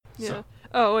Yeah. So.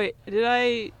 Oh,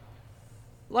 wait.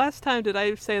 Last time, did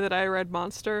I say that I read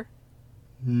Monster?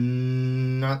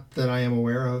 Not that I am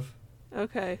aware of.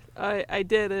 Okay. I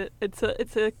did it. It's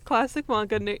a classic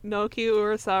manga, Naoki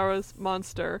Urasawa's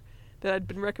Monster, that had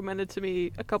been recommended to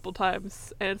me a couple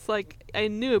times. And it's like, I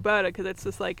knew about it because it's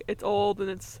just like, it's old and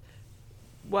it's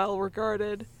well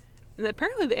regarded. And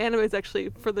apparently the anime is actually,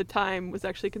 for the time, was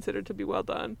actually considered to be well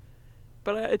done.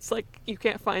 But it's like, you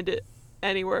can't find it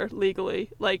anywhere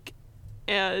legally. Like,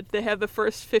 and they have the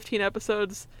first 15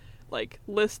 episodes, like,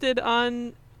 listed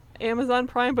on Amazon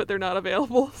Prime, but they're not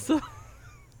available. So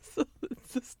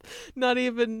it's just not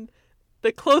even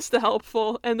close to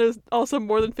helpful. And there's also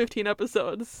more than 15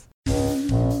 episodes.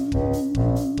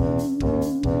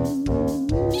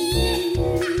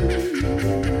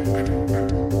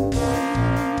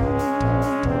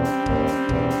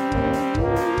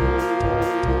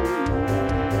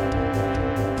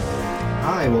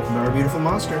 Hi, welcome to Our Beautiful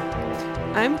Monster.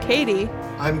 I'm Katie.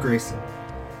 I'm Grayson.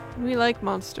 We like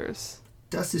monsters.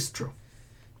 Das ist true.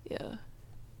 Yeah.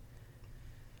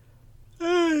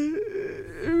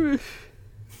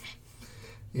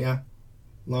 Yeah.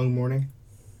 Long morning.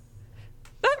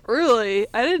 Not really.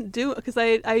 I didn't do because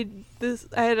I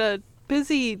had a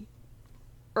busy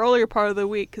earlier part of the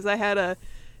week because I had a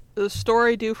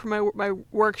story due for my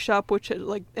workshop, which had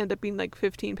ended up being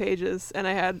 15 pages, and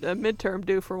I had a midterm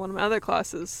due for one of my other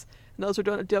classes, and those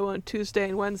were due on Tuesday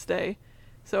and Wednesday.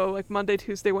 So Monday,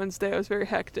 Tuesday, Wednesday, I was very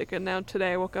hectic, and now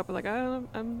today I woke up and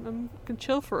I'm gonna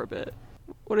chill for a bit.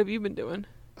 What have you been doing?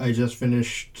 I just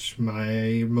finished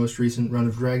my most recent run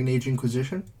of Dragon Age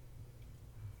Inquisition.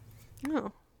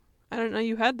 Oh, I didn't know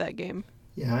you had that game.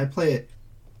 Yeah, I play it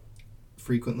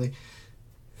frequently.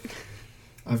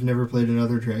 I've never played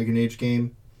another Dragon Age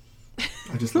game.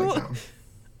 I just like that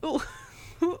one.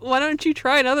 Why don't you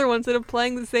try another one instead of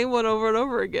playing the same one over and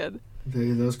over again?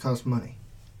 Those cost money.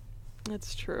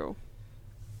 That's true.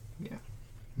 Yeah.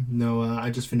 No, I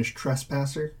just finished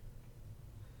Trespasser.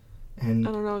 And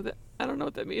I don't know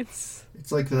what that means.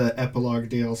 it's like the epilogue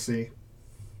DLC.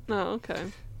 Oh, okay.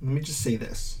 Let me just say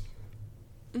this.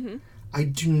 Mm-hmm. I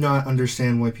do not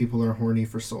understand why people are horny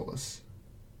for Solus.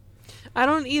 I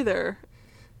don't either.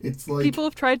 It's like People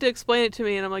have tried to explain it to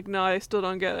me, and I'm like, no, I still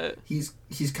don't get it. he's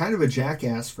kind of a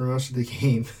jackass for most of the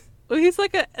game. Well, he's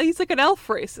like an elf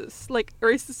racist,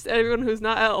 racist to everyone who's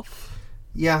not elf.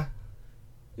 Yeah,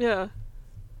 Yeah.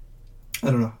 I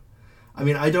don't know. I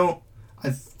mean, I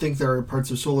think there are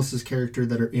parts of Solus's character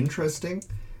that are interesting,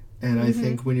 and I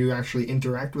think when you actually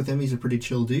interact with him, he's a pretty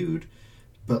chill dude.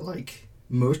 But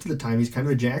most of the time, he's kind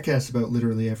of a jackass about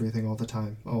literally everything all the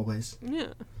time, always.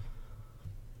 Yeah.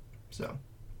 So,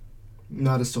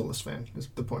 not a Solus fan is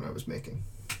the point I was making.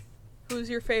 Who's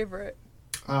your favorite?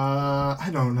 I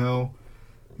don't know.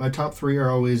 My top 3 are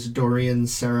always Dorian,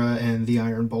 Sarah, and the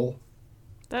Iron Bull.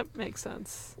 That makes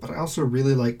sense. But I also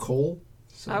really like Cole.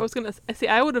 So. I was gonna see.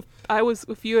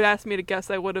 If you had asked me to guess,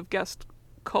 I would have guessed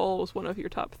Cole was one of your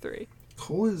top 3.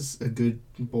 Cole is a good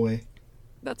boy.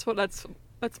 That's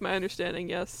my understanding.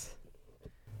 Yes.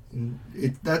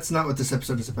 That's not what this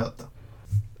episode is about, though.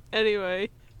 Anyway,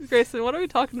 Grayson, what are we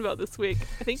talking about this week?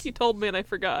 I think you told me and I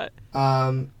forgot.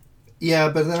 Yeah,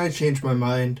 but then I changed my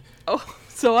mind. Oh,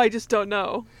 so I just don't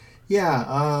know.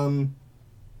 Yeah,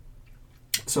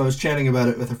 so I was chatting about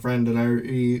it with a friend,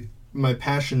 and my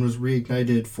passion was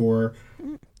reignited for...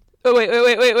 Oh, wait. I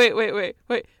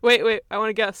want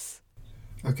to guess.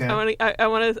 Okay. I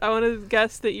want to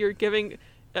guess that you're giving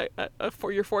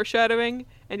for your foreshadowing,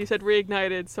 and you said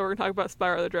reignited, so we're going to talk about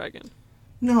Spyro the Dragon.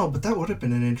 No, but that would have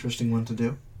been an interesting one to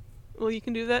do. Well, you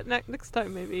can do that next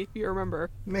time, maybe, if you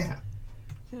remember. Yeah.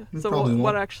 Yeah. So Probably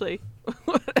what won't. actually?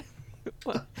 What?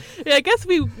 Yeah, I guess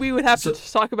we would have to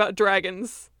talk about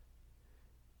dragons,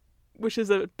 which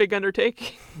is a big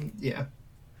undertaking. Yeah.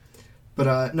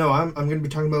 But no, I'm going to be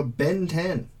talking about Ben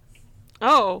 10.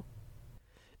 Oh.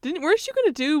 Weren't you going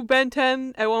to do Ben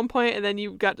 10 at one point, and then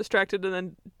you got distracted and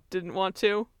then didn't want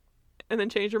to, and then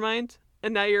change your mind?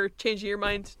 And now you're changing your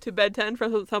mind to Ben 10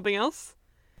 for something else?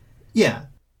 Yeah.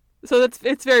 So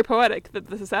it's very poetic that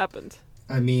this has happened.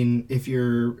 I mean, if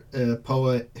you're a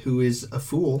poet who is a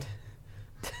fool...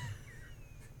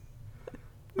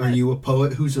 Are you a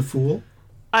poet who's a fool?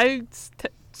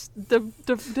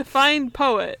 Define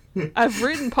poet. I've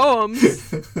written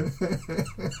poems.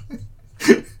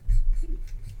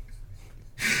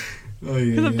 Oh,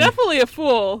 yeah, Because I'm definitely a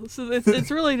fool. So it's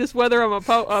really just whether I'm a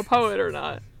poet or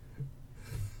not.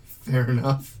 Fair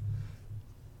enough.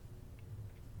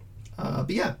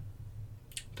 But yeah,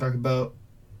 talk about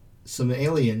some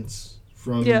aliens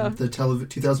from the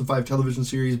 2005 television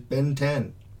series Ben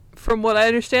 10. From what I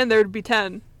understand, there would be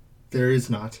 10. There is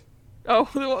not.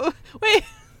 Oh, wait.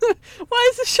 Why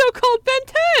is the show called Ben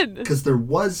 10? Because there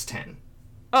was 10.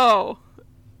 Oh.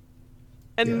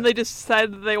 And Yeah. then they just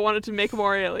decided that they wanted to make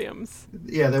more aliens.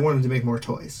 Yeah, they wanted to make more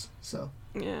toys, so.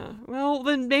 Yeah. Well,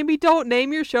 then maybe don't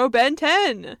name your show Ben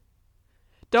 10.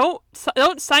 Don't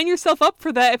sign yourself up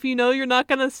for that if you know you're not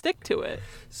going to stick to it.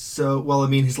 So, well, I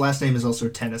mean, his last name is also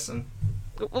Tennyson.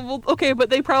 Well, okay, but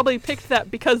they probably picked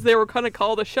that because they were going to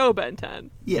call the show Ben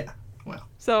 10. Yeah, well.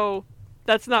 So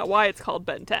that's not why it's called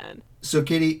Ben 10. So,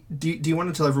 Katie, do you want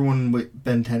to tell everyone what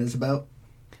Ben 10 is about?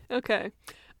 Okay.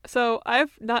 So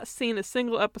I've not seen a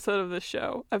single episode of this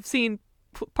show. I've seen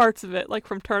parts of it, like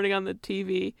from turning on the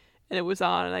TV and it was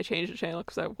on and I changed the channel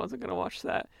because I wasn't going to watch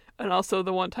that. And also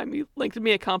the one time you linked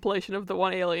me a compilation of the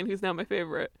one alien who's now my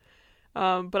favorite.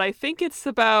 But I think it's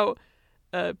about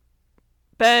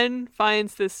Ben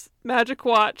finds this magic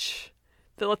watch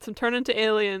that lets him turn into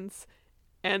aliens,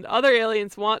 and other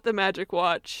aliens want the magic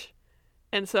watch,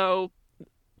 and so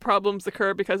problems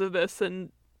occur because of this,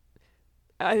 and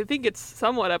I think it's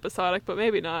somewhat episodic, but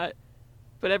maybe not.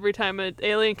 But every time an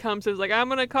alien comes, it's like, I'm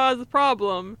going to cause a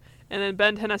problem, and then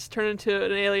Ben 10 has to turn into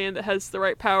an alien that has the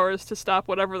right powers to stop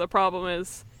whatever the problem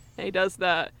is, and he does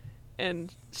that,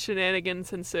 and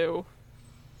shenanigans ensue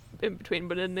in between,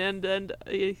 but in the end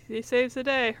he saves the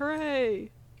day.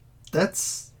 Hooray!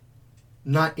 That's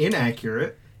not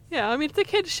inaccurate. Yeah, I mean, it's a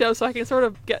kid's show, so I can sort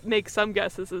of make some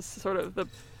guesses as to sort of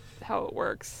how it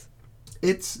works.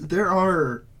 There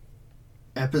are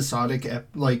episodic,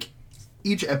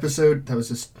 each episode, I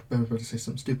was about to say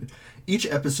something stupid. Each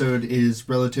episode is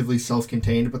relatively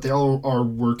self-contained, but they all are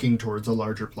working towards a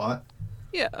larger plot.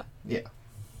 Yeah. Yeah.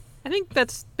 I think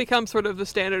that's become sort of the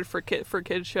standard for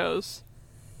kids shows.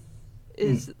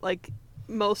 Is like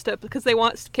most because they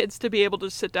want kids to be able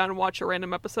to sit down and watch a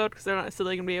random episode because they're not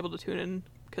necessarily going to be able to tune in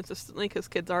consistently because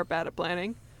kids are bad at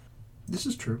planning. This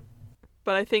is true.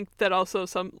 But I think that also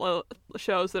some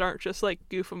shows that aren't just like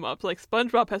goof 'em up, like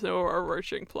SpongeBob has no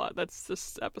overarching plot. That's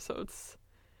just episodes.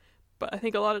 But I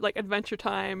think a lot of like Adventure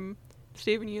Time,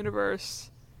 Steven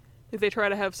Universe, if they try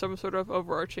to have some sort of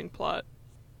overarching plot.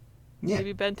 Yeah.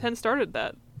 Maybe Ben 10 started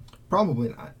that. Probably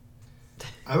not.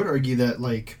 I would argue that,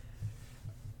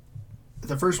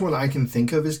 the first one I can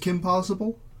think of is Kim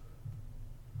Possible,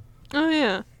 Oh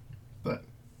yeah. but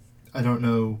I don't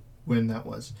know when that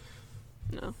was.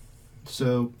 No.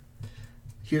 So,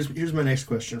 here's my next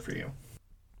question for you.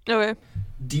 Okay.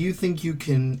 Do you think you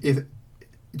can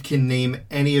name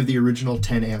any of the original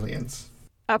 10 aliens?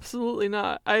 Absolutely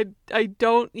not. I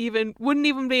wouldn't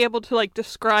even be able to like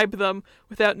describe them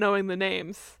without knowing the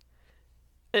names.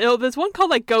 There's one called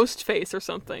like Ghostface or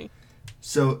something.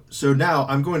 So now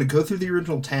I'm going to go through the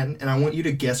original 10 and I want you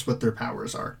to guess what their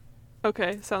powers are.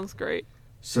 Okay, sounds great.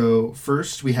 So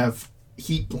first we have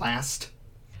Heat Blast.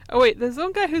 Oh wait, there's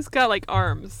one guy who's got like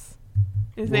arms.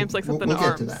 His name's like something we'll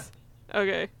arms. get to that.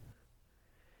 Okay.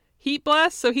 Heat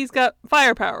Blast, so he's got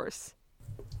fire powers.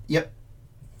 Yep.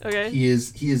 Okay. He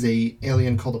is a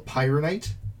alien called a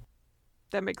Pyronite.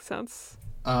 That makes sense.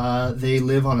 They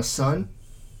live on a sun.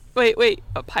 Wait,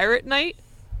 a pirate knight?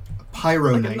 A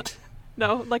Pyronite.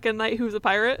 No, like a knight who's a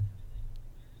pirate?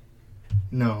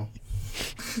 No.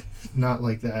 Not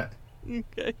like that.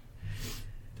 Okay.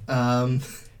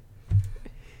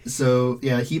 So,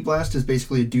 yeah, Heat Blast is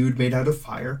basically a dude made out of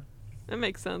fire. That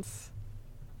makes sense.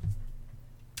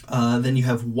 Then you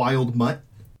have Wild Mutt.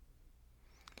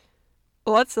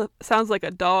 Well, sounds like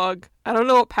a dog. I don't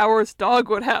know what powers dog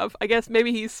would have. I guess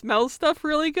maybe he smells stuff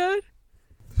really good?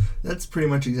 That's pretty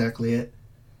much exactly it.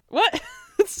 What?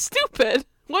 It's stupid.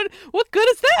 What good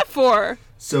is that for?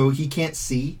 So he can't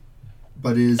see,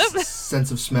 but his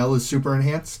sense of smell is super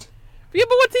enhanced. Yeah,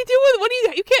 but what's he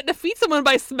doing? You can't defeat someone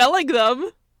by smelling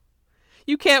them.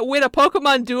 You can't win a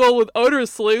Pokemon duel with Odor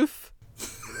Sleuth.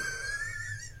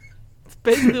 That's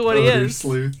basically what he Odor is.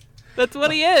 Sleuth. That's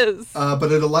what he is.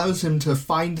 But it allows him to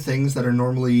find things that are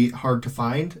normally hard to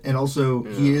find, and also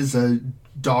he is a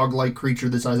dog-like creature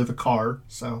the size of a car,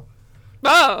 so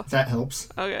that helps.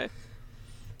 Okay.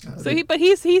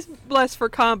 He's less for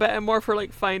combat and more for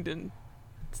like finding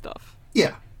stuff.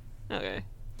 Yeah. Okay.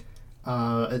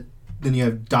 Then you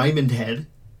have Diamond Head.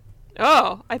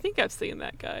 Oh, I think I've seen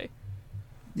that guy.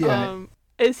 Yeah.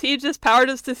 Is he just powered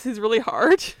just because he's really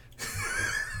hard?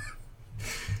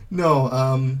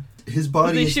 No. His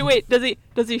body.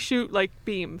 Does he shoot like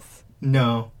beams?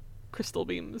 No. Crystal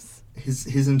beams.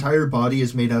 His entire body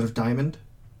is made out of diamond.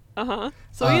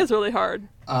 So he is really hard.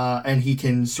 And he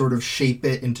can sort of shape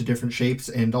it into different shapes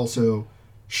and also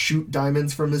shoot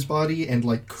diamonds from his body and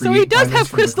like create. So he does diamonds have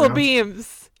from the crystal ground.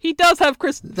 beams. He does have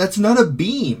That's not a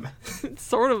beam. It's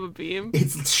sort of a beam.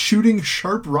 It's shooting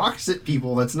sharp rocks at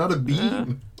people. That's not a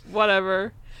beam.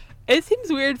 Whatever. It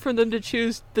seems weird for them to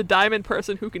choose the diamond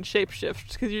person who can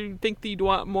shapeshift, because you'd think that you'd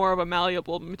want more of a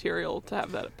malleable material to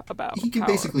have that about. He can power.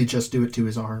 basically just do it to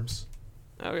his arms.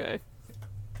 Okay.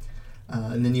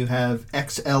 And then you have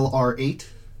XLR8.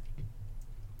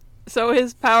 So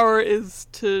his power is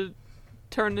to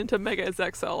turn into Mega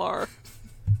XLR.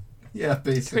 Yeah,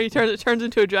 basically. He turns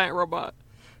into a giant robot.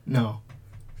 No.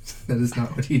 That is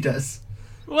not what he does.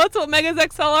 Well, that's what Mega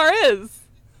XLR is.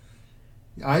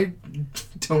 I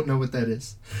don't know what that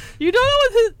is. You don't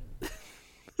know what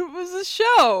it was a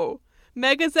show.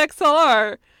 Mega's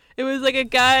XLR. It was like a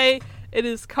guy in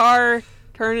his car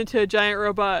turned into a giant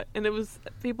robot, and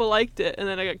people liked it, and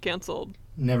then it got canceled.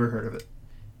 Never heard of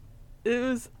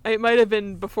it. It might have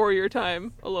been before your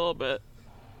time a little bit.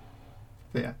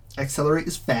 But yeah, Accelerate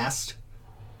is fast.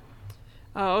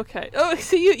 Oh, okay. Oh,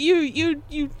 so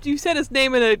you said his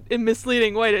name in a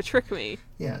misleading way to trick me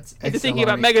Yeah, it's into XLR8. thinking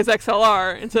about Mega's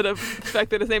XLR instead of the fact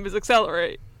that his name is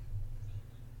Accelerate.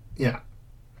 Yeah.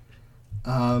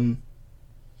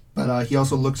 But he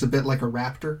also looks a bit like a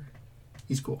raptor.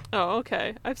 He's cool. Oh,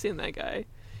 okay. I've seen that guy.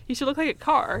 He should look like a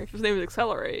car if his name is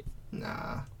Accelerate.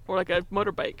 Nah. Or like a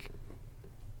motorbike.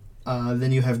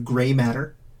 Then you have Gray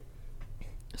Matter.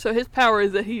 So his power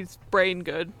is that he's brain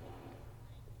good.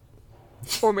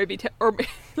 Or maybe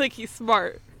like he's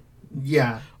smart.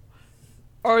 Yeah.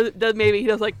 Or that maybe he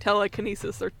does like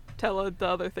telekinesis or the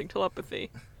other thing, telepathy.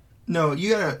 No,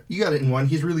 you got it in one.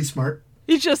 He's really smart.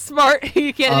 He's just smart.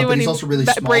 He can't do but any he's also really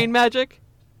small. brain magic.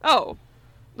 Oh,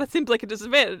 that seems like a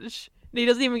disadvantage. And he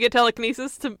doesn't even get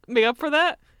telekinesis to make up for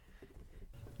that.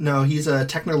 No, he's a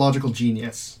technological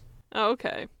genius. Oh,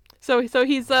 okay. So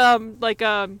he's that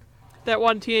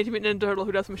one Teenage Mutant Ninja Turtle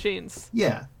who does machines.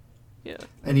 Yeah. Yeah.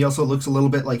 And he also looks a little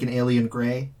bit like an alien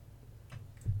Gray.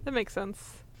 That makes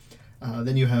sense.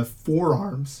 Then you have Four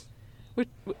Arms.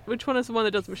 Which one is the one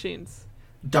that does machines?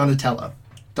 Donatello.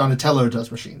 Donatello does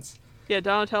machines. Yeah,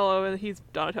 Donatello, and he's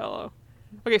Donatello.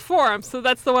 Okay, Four Arms, so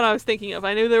that's the one I was thinking of.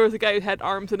 I knew there was a guy who had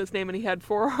arms in his name and he had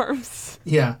 4 arms.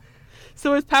 Yeah.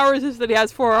 So his power is just that he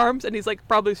has 4 arms and he's like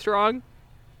probably strong.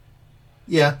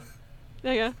 Yeah.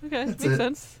 Yeah, okay, That's makes it.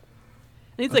 sense.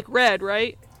 And he's like red,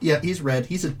 right? Yeah, he's red.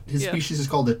 His Yeah. species is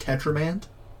called a Tetramant.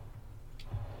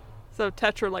 So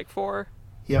Tetra like 4,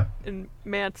 Yep. and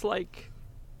Mant's like...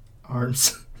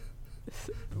 Arms.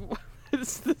 I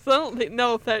don't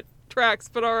know if that tracks,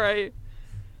 but alright.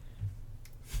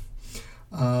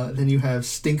 Then you have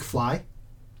Stinkfly.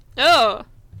 Oh!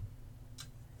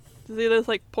 Does he have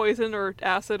like poison or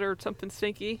acid or something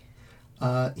stinky?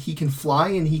 He can fly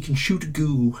and he can shoot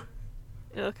goo.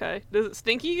 Okay. Does it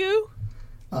stinky goo?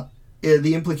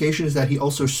 The implication is that he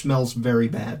also smells very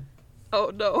bad.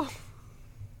 Oh no.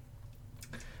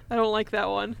 I don't like that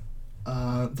one.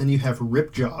 Then you have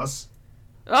Ripjaws.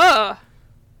 Ah!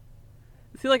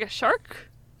 Is he like a shark?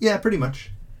 Yeah, pretty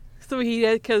much. So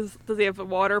does he have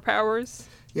water powers?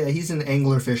 Yeah, he's an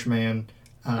anglerfish man.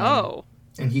 Oh.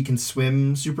 And he can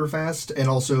swim super fast and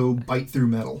also bite through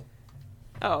metal.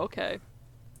 Oh, okay.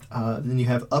 Then you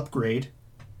have Upgrade.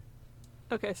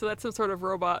 Okay, so that's some sort of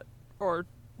robot or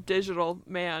digital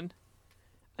man.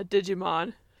 A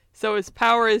Digimon. So his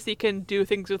power is he can do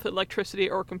things with electricity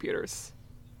or computers.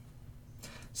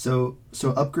 So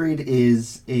Upgrade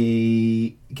is a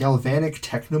galvanic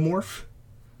technomorph.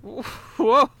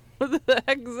 Whoa, what the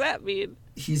heck does that mean?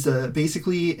 He's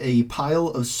basically a pile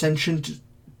of sentient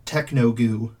techno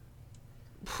goo.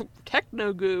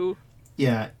 Techno goo.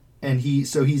 Yeah, and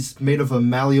he's made of a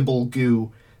malleable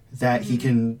goo that he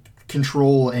can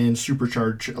control and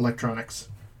supercharge electronics.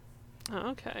 Oh,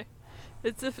 okay.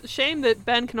 It's a shame that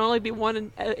Ben can only be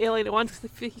one alien at once,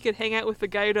 because he could hang out with the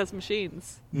guy who does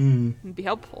machines and be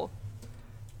helpful.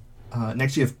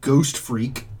 Next you have Ghost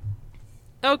Freak.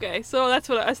 Okay, so that's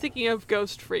what I was thinking of.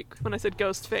 Ghost Freak when I said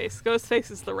Ghostface.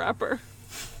 Ghostface is the rapper.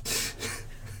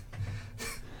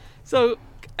 So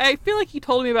I feel like he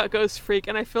told me about Ghost Freak,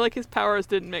 and I feel like his powers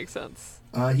didn't make sense.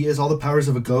 He has all the powers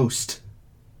of a ghost.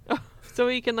 So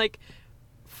he can like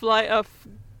fly,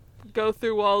 go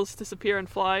through walls, disappear, and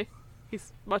fly.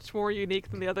 He's much more unique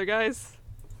than the other guys.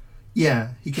 Yeah,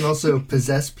 he can also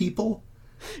possess people.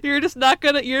 You're just not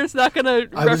gonna.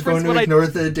 I was going to ignore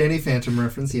the Danny Phantom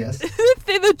reference. Yes.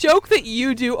 The joke that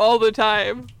you do all the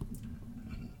time.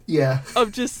 Yeah.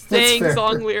 Of just That's saying fair.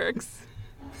 song lyrics.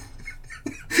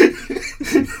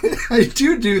 I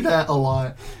do that a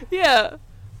lot. Yeah.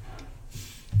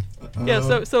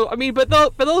 Yeah. So I mean, but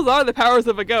those are the powers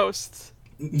of a ghost.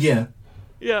 Yeah.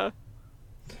 Yeah.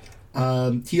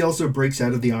 He also breaks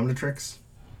out of the Omnitrix.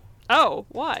 Oh,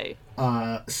 why?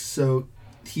 So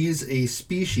he's a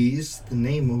species. The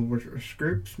name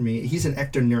escapes me. He's an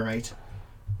ectoneurite.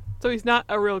 So he's not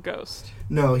a real ghost.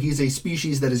 No, he's a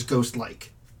species that is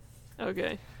ghost-like.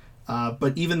 Okay.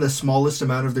 But even the smallest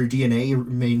amount of their DNA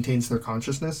maintains their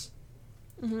consciousness.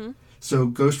 Mm-hmm. So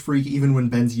Ghost Freak, even when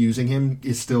Ben's using him,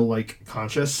 is still, like,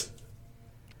 conscious.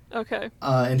 Okay.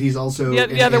 And he's also...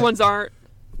 The other ones aren't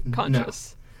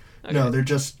conscious. No. Okay. No, they're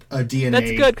just a DNA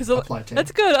That's good, because applied to him.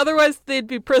 that's good. Otherwise, they'd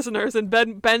be prisoners, and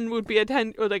Ben would be a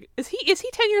 10... Or like, is he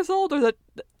 10 years old,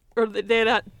 or did they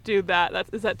not do that?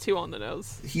 Is that too on the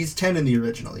nose? He's 10 in the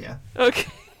original, yeah. Okay.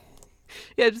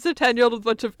 Yeah, just a 10-year-old with a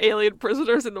bunch of alien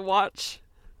prisoners in the watch.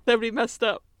 That would be messed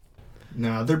up.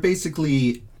 No, they're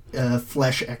basically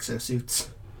flesh exosuits.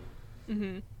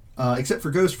 Mm-hmm. Except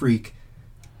for Ghost Freak,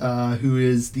 who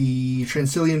is the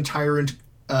Transyllian tyrant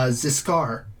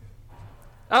Ziskar.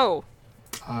 Oh.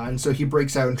 And so he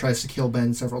breaks out and tries to kill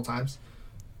Ben several times.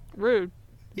 Rude.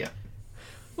 Yeah.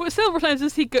 What several times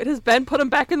is he good? Has Ben put him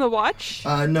back in the watch?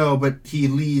 No, but he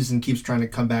leaves and keeps trying to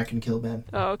come back and kill Ben.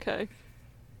 Oh, okay.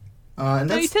 And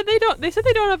No, that's... you said they don't. They said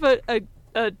they don't have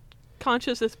a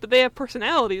consciousness, but they have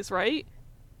personalities, right?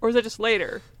 Or is it just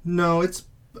later? No, it's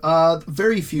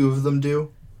very few of them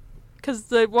do. Because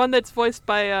the one that's voiced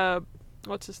by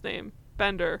what's his name?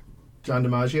 Bender. John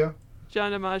DiMaggio.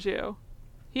 John DiMaggio.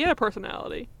 He had a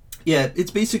personality. Yeah,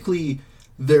 it's basically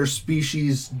their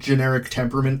species' generic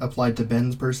temperament applied to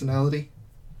Ben's personality.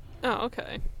 Oh,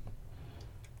 okay.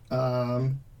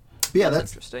 But yeah,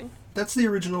 that's interesting. That's the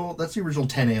original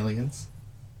 10 aliens.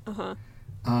 Uh-huh.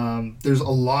 There's a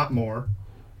lot more.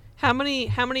 How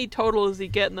many total does he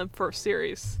get in the first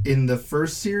series? In the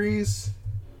first series,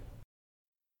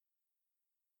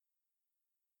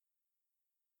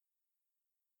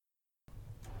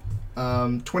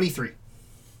 um, 23.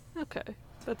 Okay.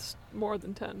 That's more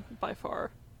than 10 by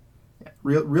far. Yeah.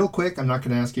 Real quick, I'm not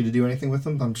going to ask you to do anything with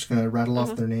them. I'm just going to rattle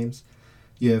off their names.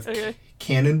 You have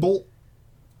Cannonbolt,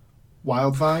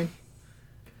 Wildvine,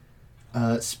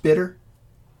 Spitter,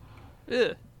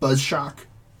 Ugh. Buzzshock,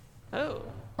 Oh.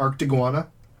 Arctiguana.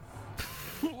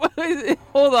 What is it?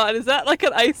 Hold on, is that like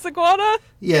an ice iguana?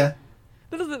 Yeah.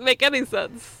 That doesn't make any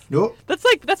sense. Nope. That's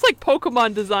like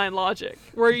Pokemon design logic,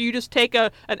 where you just take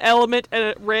an element and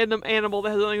a random animal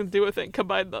that has nothing to do with it and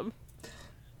combine them.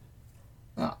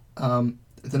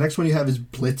 The next one you have is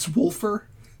Blitzwolfer.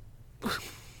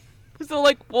 So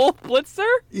like Wolf Blitzer?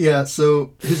 Yeah,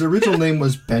 so his original name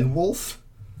was Benwolf.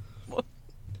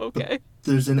 Okay.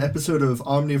 There's an episode of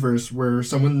Omniverse where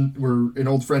an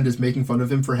old friend is making fun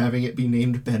of him for having it be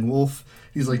named Benwolf.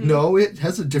 He's like, no, it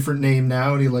has a different name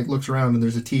now. And he like looks around and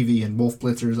there's a TV and Wolf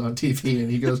Blitzer is on TV and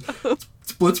he goes,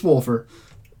 it's Blitzwolfer.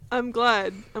 I'm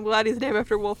glad he's named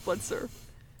after Wolf Blitzer.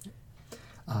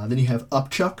 Then you have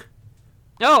Upchuck.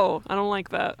 No, I don't like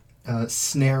that.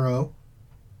 Snarrow.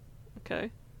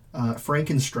 Okay.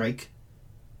 Frankenstrike.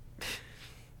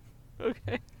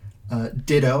 Okay.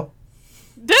 Ditto.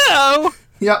 Ditto?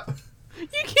 Yep. You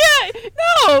can't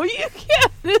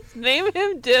just name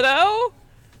him Ditto.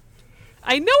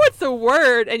 I know it's a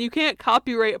word and you can't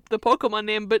copyright the Pokemon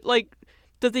name, but like,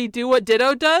 does he do what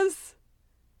Ditto does?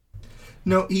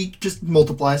 No, he just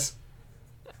multiplies.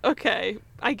 Okay,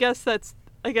 I guess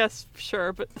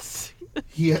sure, but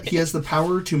He has the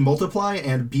power to multiply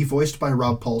and be voiced by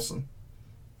Rob Paulson.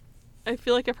 I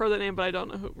feel like I've heard that name, but I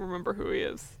don't remember who he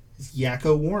is. It's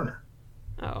Yakko Warner.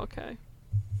 Oh, okay.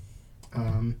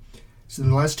 So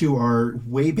the last two are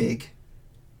way big.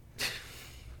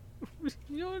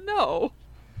 You don't know.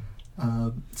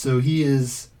 So he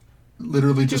is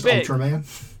literally just big. Ultraman.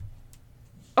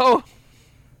 Oh.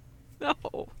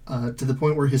 No. To the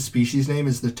point where his species name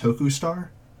is the Toku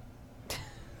Star.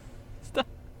 Stop.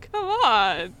 Come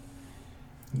on.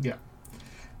 Yeah.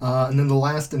 And then the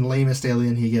last and lamest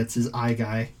alien he gets is Eye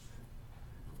Guy.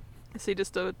 Is he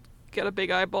just get a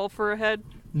big eyeball for a head?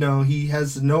 No, he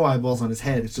has no eyeballs on his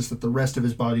head. It's just that the rest of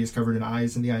his body is covered in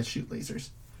eyes, and the eyes shoot lasers.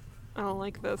 I don't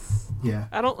like this. Yeah.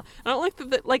 I don't like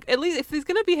that. Like, at least if he's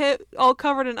gonna be all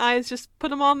covered in eyes, just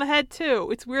put him on the head too.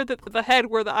 It's weird that the head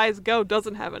where the eyes go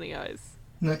doesn't have any eyes.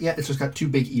 No, yeah, it's just got two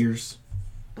big ears.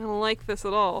 I don't like this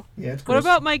at all. Yeah, it's What gross.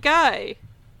 about my guy?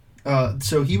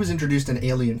 So he was introduced in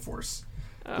Alien Force,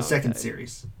 the second okay.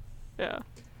 series. Yeah.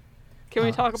 Can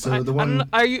we talk about? so the I don't know,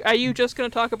 are you just gonna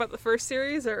talk about the first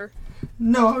series or?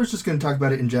 No, I was just going to talk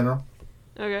about it in general.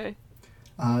 Okay.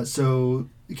 So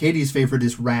Katie's favorite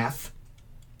is Wrath.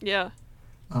 Yeah.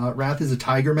 Wrath is a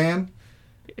tiger man.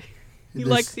 He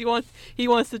wants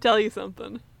to tell you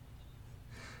something.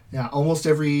 Yeah, almost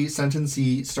every sentence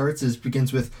he starts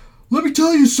begins with, "Let me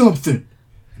tell you something."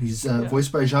 He's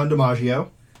voiced by Jean DiMaggio.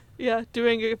 Yeah,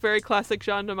 doing a very classic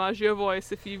Jean DiMaggio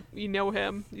voice. If you know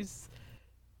him, he's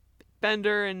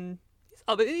Bender and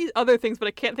he's other things, but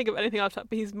I can't think of anything off the top.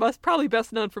 But he's probably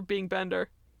best known for being Bender.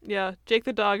 Yeah, Jake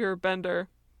the Dog or Bender.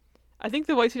 I think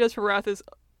the voice he does for Wrath it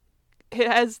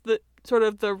has the sort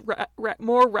of the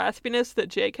more raspiness that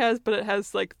Jake has, but it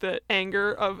has like the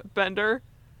anger of Bender.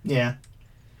 Yeah.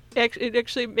 It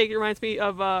actually reminds me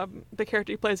of the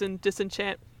character he plays in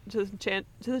Disenchantment. I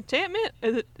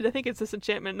think it's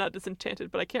Disenchantment, not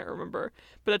Disenchanted, but I can't remember.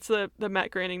 But it's the Matt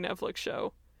Groening Netflix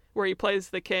show where he plays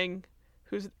the king,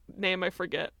 whose name I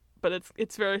forget, but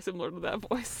it's very similar to that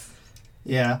voice.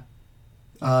 Yeah.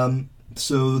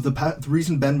 So the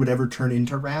reason Ben would ever turn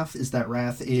into Wrath is that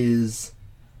Wrath is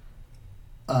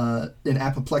an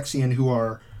Apoplexian who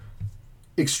are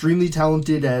extremely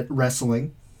talented at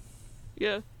wrestling.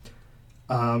 Yeah.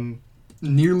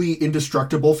 Nearly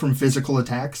indestructible from physical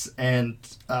attacks, and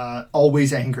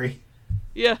always angry.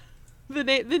 Yeah.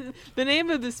 The name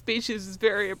of the species is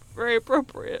very, very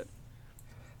appropriate.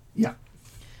 Yeah.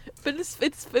 But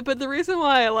but the reason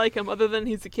why I like him, other than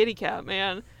he's a kitty cat,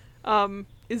 man,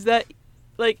 is that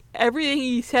like everything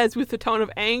he says with the tone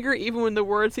of anger, even when the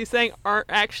words he's saying aren't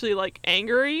actually like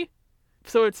angry.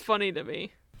 So it's funny to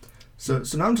me. So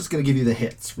now I'm just gonna give you the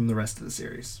hits from the rest of the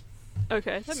series.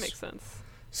 Okay, that makes sense.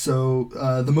 So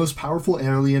the most powerful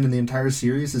alien in the entire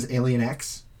series is Alien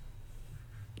X.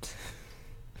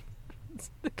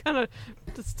 Kind of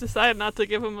just decided not to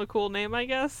give him a cool name, I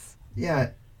guess. Yeah.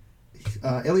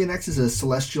 Alien X is a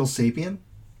celestial sapien.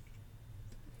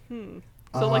 So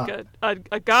like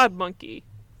a god monkey.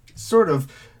 Sort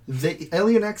of. The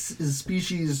Alien X's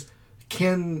species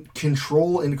can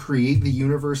control and create the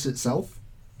universe itself.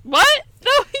 What?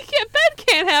 No, he can't. Ben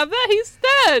can't have that. He's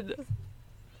dead.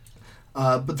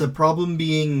 But the problem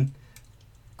being,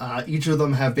 each of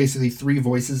them have basically 3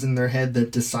 voices in their head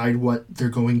that decide what they're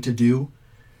going to do.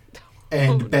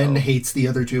 And Ben hates the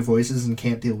other 2 voices and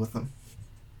can't deal with them.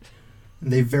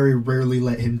 And they very rarely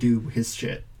let him do his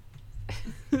shit.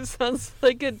 Sounds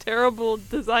like a terrible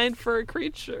design for a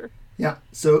creature. Yeah,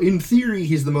 so in theory,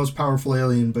 he's the most powerful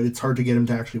alien, but it's hard to get him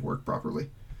to actually work properly.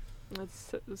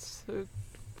 That's a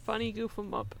funny goof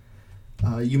him up.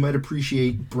 You might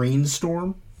appreciate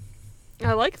Brainstorm.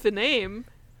 I like the name.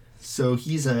 So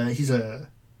he's a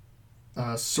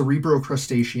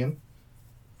cerebrocrustacean.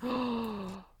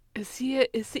 Is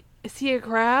he a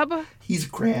crab? He's a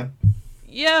crab.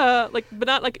 Yeah, but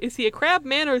not like, is he a crab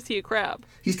man or is he a crab?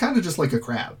 He's kind of just like a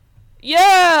crab.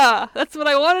 Yeah, that's what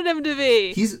I wanted him to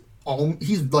be. He's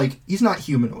not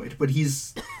humanoid, but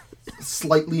he's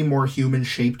slightly more human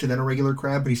shaped than a regular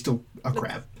crab, but he's still a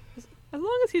crab. As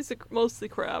long as he's mostly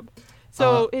crab.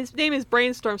 So his name is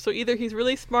Brainstorm, so either he's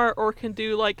really smart or can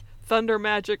do like thunder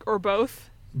magic or both.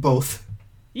 Both.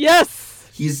 Yes!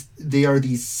 They are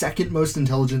the second most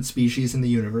intelligent species in the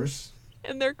universe.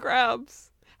 And they're crabs.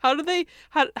 How do they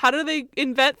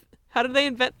invent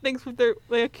things with their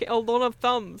a lot of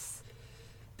thumbs?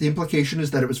 The implication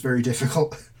is that it was very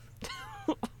difficult.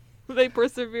 They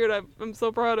persevered. I'm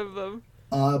so proud of them.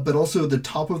 But also the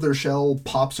top of their shell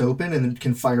pops open and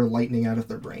can fire lightning out of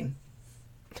their brain.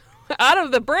 Out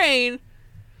of the brain?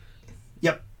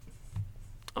 Yep.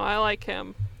 Oh, I like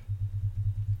him.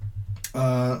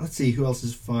 Let's see, who else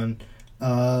is fun?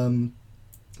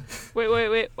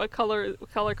 Wait. What color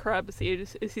crab is he?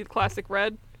 Is he classic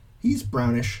red? He's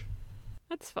brownish.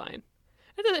 That's fine.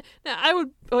 Now,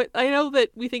 I know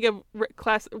that we think of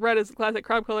red as classic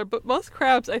crab color, but most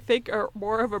crabs, I think, are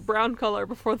more of a brown color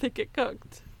before they get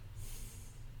cooked.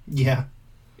 Yeah.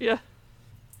 Yeah.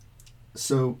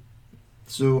 So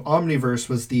Omniverse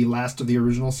was the last of the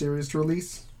original series to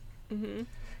release. Mm-hmm.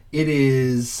 It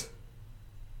is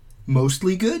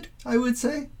mostly good, I would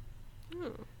say.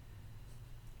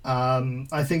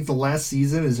 I think the last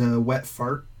season is a wet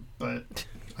fart, but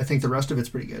I think the rest of it's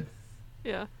pretty good.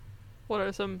 Yeah. What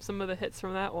are some of the hits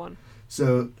from that one?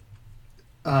 So,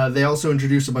 they also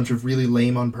introduce a bunch of really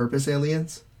lame on purpose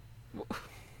aliens.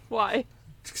 Why?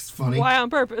 It's funny. Why on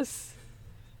purpose?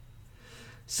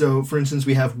 So, for instance,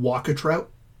 we have Walkatrout.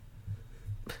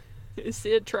 Is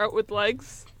he a trout with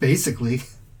legs? Basically.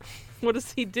 What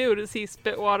does he do? Does he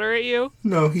spit water at you?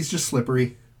 No, he's just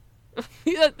slippery.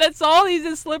 That's all? He's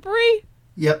just slippery?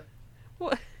 Yep.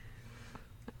 What?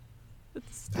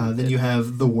 Then you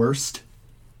have The Worst.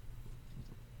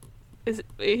 His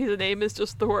name is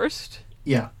just The Worst?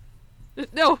 Yeah.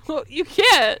 No, you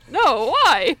can't. No,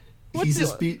 why? He's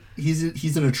an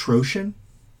Atrocian.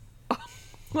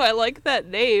 I like that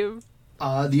name.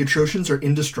 The Atrocians are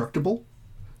indestructible.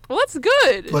 Well, that's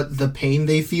good. But the pain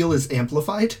they feel is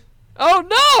amplified. Oh,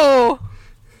 no!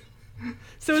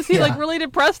 So is he, really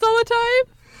depressed all the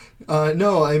time?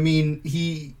 No,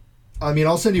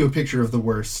 I'll send you a picture of the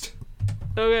worst.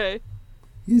 Okay.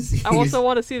 He's, I also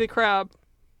want to see the crab.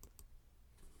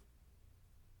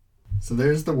 So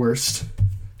there's the worst.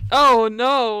 Oh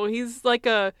no, he's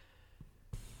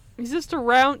just a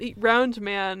round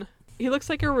man. He looks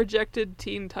like a rejected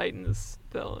Teen Titans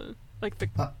villain, like the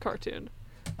cartoon.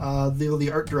 The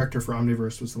art director for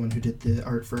Omniverse was the one who did the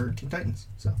art for Teen Titans.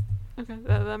 So okay,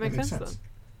 that makes sense then.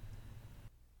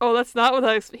 Oh, that's not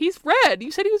what he's red.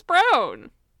 You said he was brown.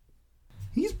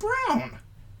 He's brown.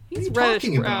 He's reddish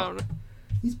brown. About?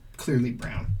 He's clearly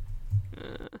brown.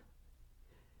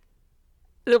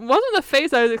 It wasn't the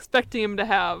face I was expecting him to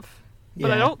have, but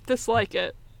I don't dislike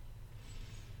it.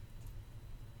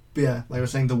 But yeah, like I was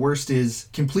saying, the worst is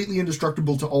completely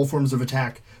indestructible to all forms of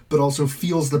attack, but also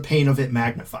feels the pain of it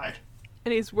magnified.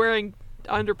 And he's wearing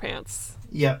underpants.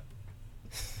 Yep.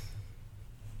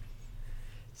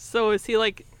 So is he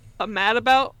mad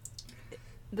about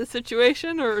the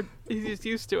situation, or he's just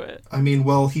used to it? I mean,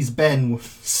 well, he's Ben,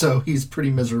 so he's pretty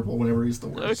miserable whenever he's the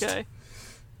worst. Okay.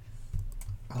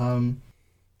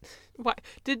 Why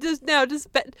does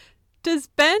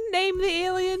Ben name the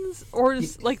aliens, or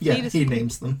does he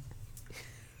names them?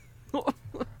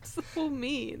 What's the full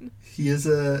mean? He has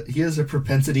a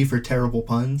propensity for terrible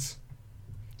puns.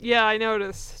 Yeah, I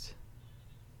noticed.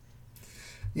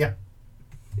 Yeah.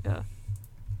 Yeah.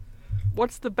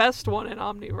 What's the best one in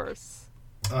Omniverse?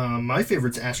 My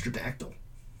favorite's Astrodactyl.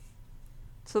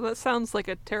 So that sounds like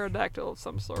a pterodactyl of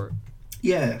some sort.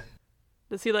 Yeah.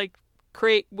 Does he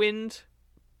create wind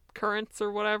currents or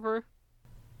whatever?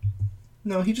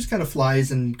 No, he just kind of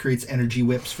flies and creates energy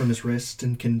whips from his wrist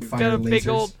and can fire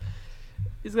lasers.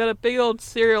 He's got a big old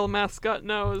cereal mascot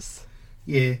nose.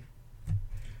 Yeah.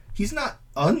 He's not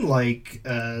unlike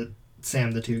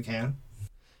Sam the Toucan.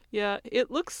 Yeah, it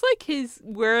looks like he's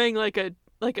wearing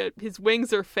his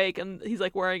wings are fake and he's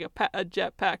wearing a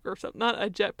jetpack or something. Not a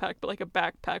jetpack, but a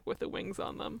backpack with the wings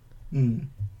on them. Mm.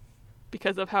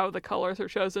 Because of how the colors are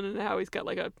chosen and how he's got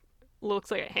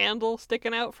looks like a handle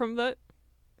sticking out from it.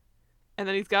 And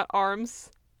then he's got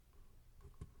arms.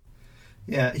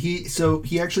 Yeah, he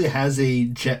actually has a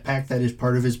jetpack that is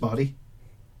part of his body.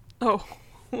 Oh,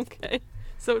 okay.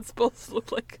 So it's supposed to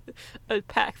look like a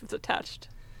pack that's attached.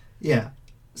 Yeah.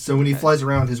 So when he flies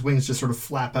around, his wings just sort of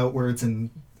flap outwards and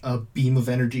a beam of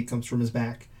energy comes from his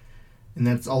back. And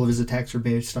that's all of his attacks are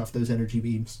based off those energy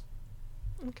beams.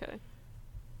 Okay.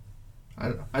 I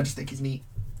don't know. I just think he's neat.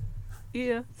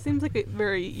 Yeah, seems like a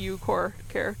very U-Core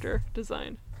character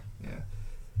design. Yeah.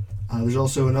 There's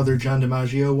also another John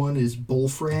DiMaggio one, is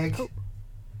Bullfrag. Oh.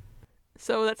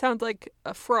 So that sounds like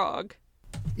a frog.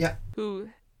 Yeah. Who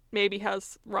maybe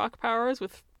has rock powers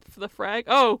with the frag.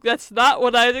 Oh, that's not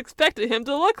what I was expecting him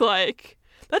to look like.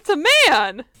 That's a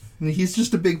man! He's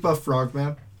just a big buff frog,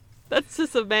 man. That's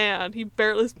just a man.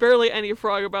 There's barely any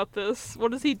frog about this.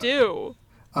 What does he do?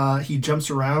 He jumps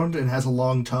around and has a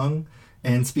long tongue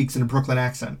and speaks in a Brooklyn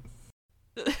accent.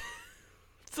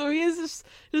 So he is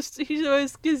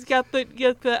he's got the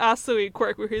Asui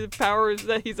quirk where his power is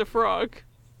that he's a frog.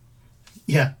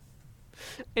 Yeah.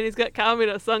 And he's got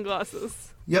Kamina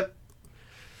sunglasses. Yep.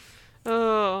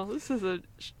 Oh, this is a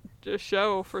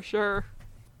show for sure.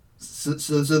 So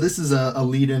this is a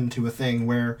lead-in to a thing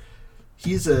where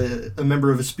he's a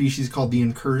member of a species called the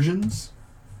Incursions.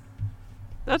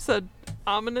 That's an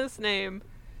ominous name.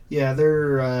 Yeah,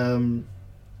 they're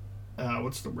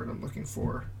what's the word I'm looking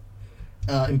for?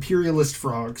 Imperialist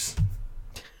frogs.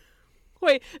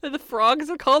 Wait, the frogs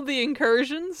are called the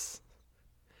Incursions?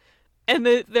 And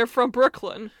they're from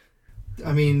Brooklyn.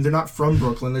 I mean, they're not from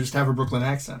Brooklyn, they just have a Brooklyn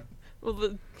accent.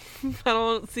 Well, I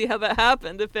don't see how that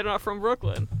happened if they're not from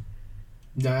Brooklyn.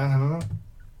 Yeah, I don't know.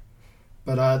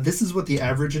 But this is what the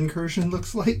average incursion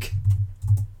looks like.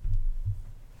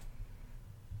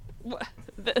 What?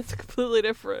 That's completely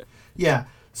different. Yeah,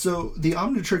 so the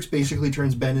Omnitrix basically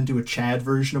turns Ben into a Chad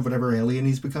version of whatever alien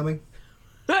he's becoming.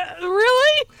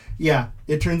 Really? Yeah,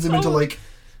 it turns him into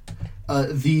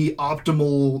the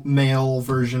optimal male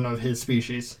version of his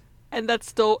species. And that's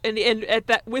still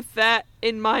with that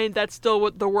in mind, that's still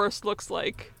what the worst looks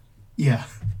like. Yeah.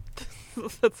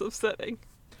 That's upsetting.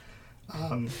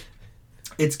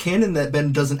 It's canon that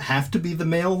Ben doesn't have to be the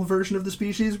male version of the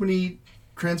species when he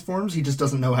transforms. He just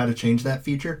doesn't know how to change that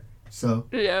feature. So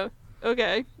yeah,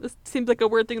 okay. This seems like a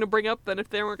weird thing to bring up then if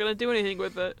they weren't going to do anything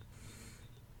with it.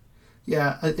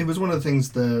 Yeah, it was one of the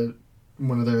things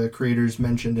one of the creators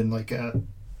mentioned in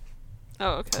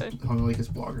on his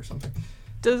blog or something.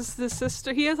 Does the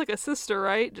sister? He has a sister,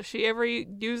 right? Does she ever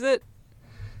use it?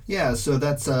 Yeah, so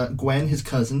that's Gwen, his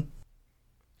cousin.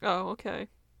 Oh, okay.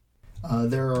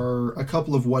 There are a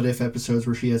couple of What If episodes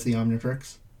where she has the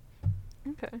Omnitrix.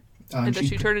 Okay. And does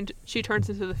she turns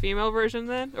into the female version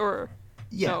then, or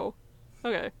yeah? No?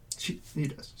 Okay. She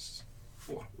does.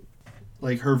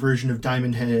 Like her version of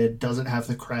Diamond Head doesn't have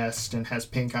the crest and has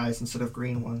pink eyes instead of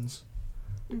green ones.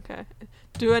 Okay.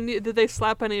 Did they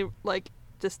slap any like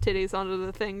just titties onto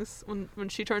the things when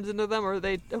she turns into them, or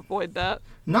they avoid that?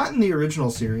 Not in the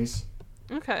original series.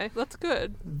 Okay, that's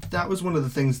good. That was one of the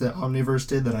things that Omniverse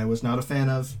did that I was not a fan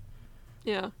of.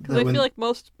 Yeah, because I feel like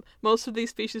most of these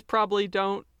species probably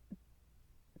don't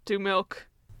do milk.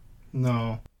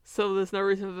 No. So there's no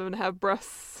reason for them to have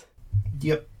breasts.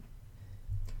 Yep.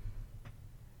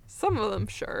 Some of them,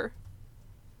 sure.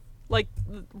 Like,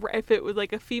 if it was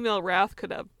like a female wrath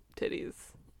could have titties,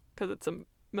 because it's a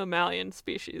mammalian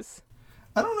species.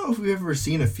 I don't know if we've ever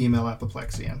seen a female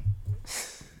apoplexian.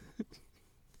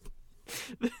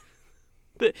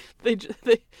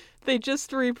 They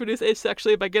just reproduce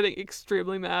asexually by getting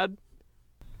extremely mad.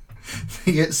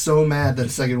 They get so mad that a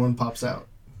second one pops out.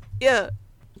 Yeah.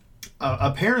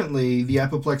 Apparently, the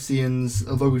apoplexians,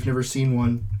 although we've never seen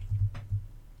one,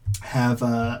 have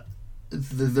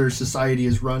their society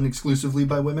is run exclusively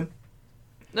by women.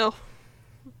 No.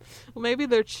 Well, maybe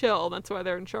they're chill. That's why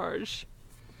they're in charge.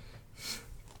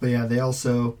 But yeah, they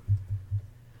also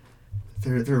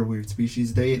they're a weird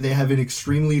species. They have an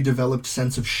extremely developed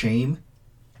sense of shame.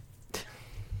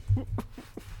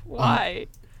 Why?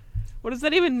 What does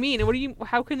that even mean?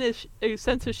 How can a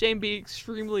sense of shame be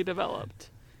extremely developed?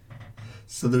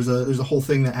 So there's a whole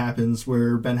thing that happens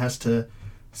where Ben has to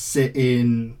sit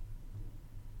in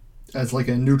as like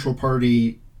a neutral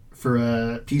party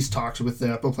for peace talks with the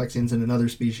Apoplexians and another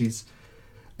species,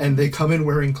 and they come in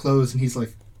wearing clothes, and he's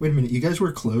like, "Wait a minute, you guys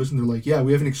wear clothes?" And they're like, "Yeah,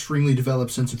 we have an extremely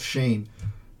developed sense of shame.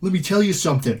 Let me tell you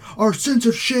something. Our sense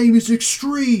of shame is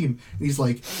extreme." And he's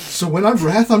like, "So when I'm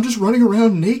Wrath, I'm just running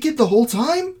around naked the whole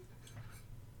time?"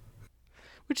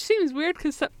 Which seems weird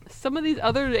because some of these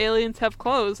other aliens have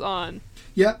clothes on.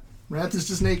 Yeah, Wrath is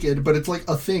just naked, but it's like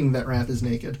a thing that Wrath is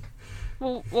naked.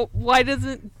 Well, why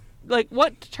doesn't... Like,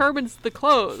 what determines the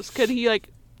clothes? Could he, like,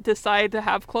 decide to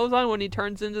have clothes on when he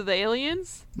turns into the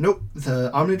aliens? Nope. The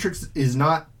Omnitrix is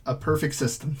not a perfect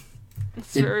system.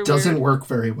 It doesn't work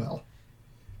very well.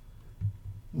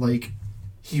 Like,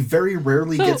 he very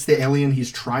rarely gets the alien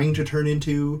he's trying to turn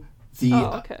into.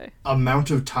 The amount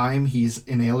of time he's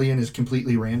an alien is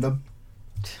completely random.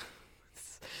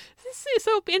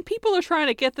 So, and people are trying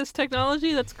to get this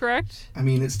technology, that's correct? I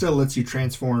mean, it still lets you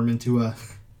transform into a,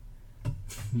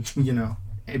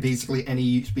 basically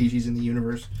any species in the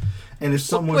universe. And if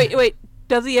someone... Wait.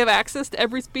 Does he have access to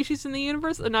every species in the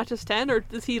universe, or not just 10? Or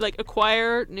does he, like,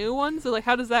 acquire new ones? Or, like,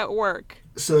 how does that work?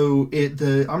 So,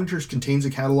 the Omnitrix contains a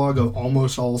catalog of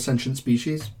almost all sentient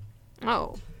species.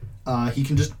 Oh. He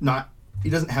can just not... He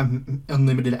doesn't have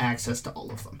unlimited access to all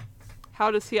of them. How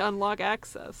does he unlock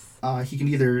access? He can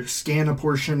either scan a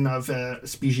portion of a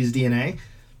species' DNA,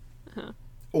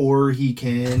 or he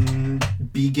can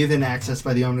be given access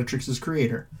by the Omnitrix's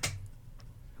creator.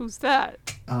 Who's that?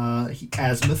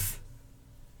 Azimuth.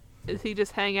 Does he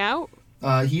just hang out?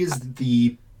 He is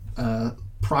the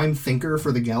prime thinker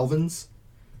for the Galvans.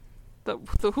 The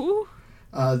who?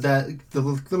 The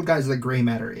little guys that gray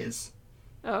matter is.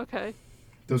 Oh, okay.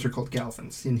 Those are called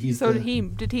Galvans, and he's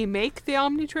did he make the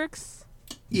Omnitrix?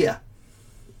 Yeah.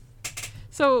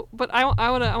 So, but I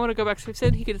want to go back. So he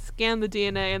said he could scan the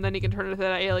DNA and then he can turn it into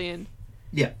that alien.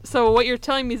 Yeah. So what you're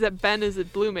telling me is that Ben is a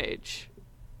blue mage.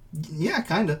 Yeah,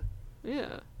 kinda.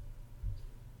 Yeah.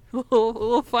 A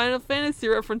little Final Fantasy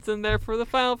reference in there for the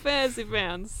Final Fantasy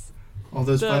fans. All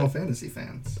those Final Fantasy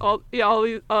fans. All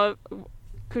these.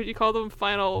 Could you call them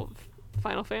Final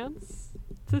fans?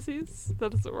 Sissies?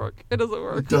 That doesn't work. It doesn't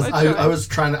work. It does. I was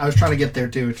trying to get there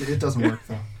too. It doesn't work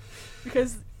though.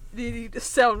 Because you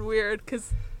sound weird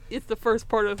because it's the first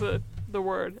part of the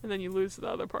word and then you lose the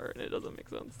other part and it doesn't make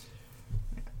sense.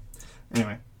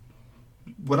 Anyway,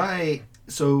 the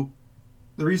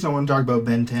reason I want to talk about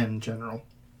Ben 10 in general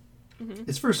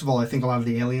is, first of all, I think a lot of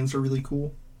the aliens are really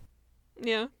cool.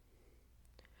 Yeah.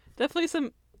 Definitely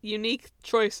some unique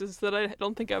choices that I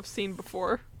don't think I've seen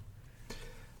before.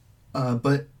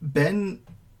 But Ben,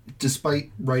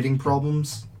 despite writing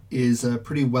problems, is a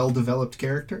pretty well-developed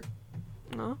character.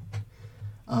 No.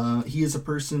 He is a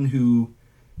person who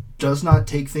does not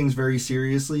take things very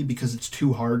seriously because it's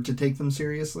too hard to take them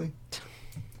seriously.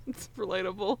 It's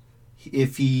relatable.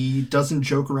 If he doesn't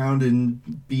joke around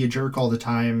and be a jerk all the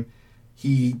time,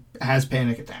 he has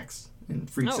panic attacks and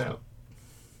freaks out.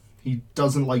 He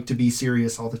doesn't like to be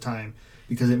serious all the time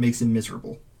because it makes him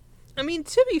miserable. I mean,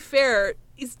 to be fair,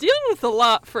 he's dealing with a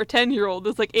lot for a 10-year-old.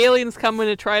 There's like aliens coming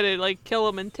to try to like kill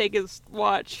him and take his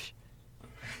watch.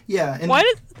 Yeah, and Why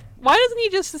doesn't he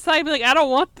just decide to be like, I don't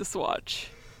want this watch?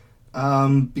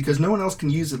 because no one else can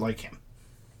use it like him.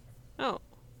 Oh.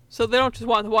 So they don't just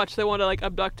want the watch, they want to like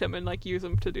abduct him and like use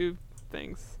him to do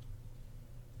things.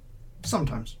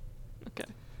 Sometimes. Okay.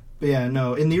 But yeah,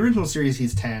 no, in the original series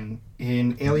he's 10.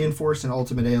 In Alien Force and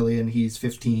Ultimate Alien he's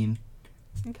 15.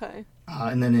 Okay.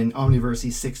 And then in Omniverse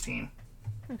he's 16.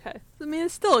 Okay. I mean,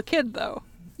 it's still a kid though.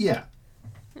 Yeah.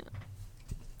 Yeah.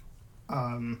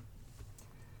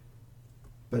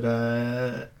 But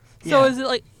So yeah. is it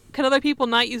like, can other people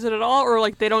not use it at all, or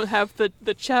like they don't have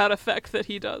the chat effect that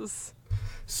he does?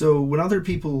 So when other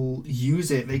people use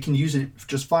it, they can use it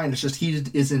just fine. It's just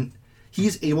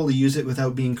he's able to use it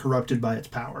without being corrupted by its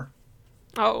power.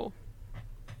 Oh.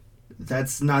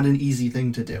 That's not an easy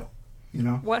thing to do, you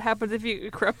know? What happens if you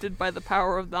get corrupted by the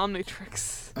power of the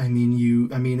Omnitrix? I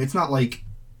mean, it's not like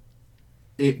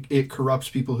it corrupts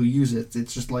people who use it.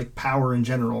 It's just like power in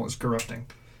general is corrupting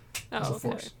as a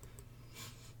force.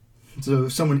 So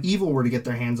if someone evil were to get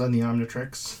their hands on the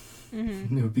Omnitrix,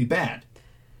 it would be bad.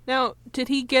 Now, did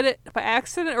he get it by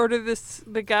accident, or did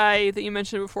the guy that you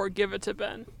mentioned before give it to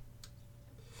Ben?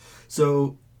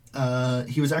 So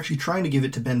he was actually trying to give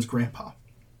it to Ben's grandpa.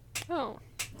 Oh.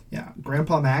 Yeah,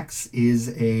 Grandpa Max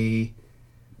is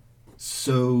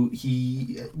so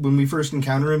when we first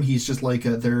encounter him, he's just like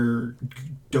their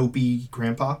dopey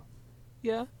grandpa.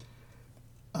 Yeah.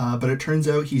 But it turns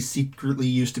out he secretly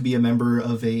used to be a member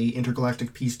of a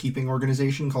intergalactic peacekeeping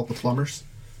organization called the Plumbers.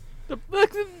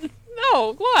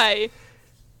 No, why?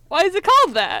 Why is it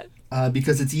called that?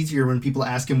 Because it's easier when people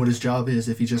ask him what his job is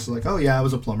if he's just like, oh yeah, I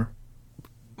was a plumber.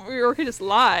 Or he just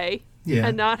lie. Yeah.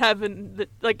 And not having it.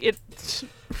 You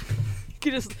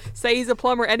could just say he's a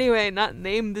plumber anyway and not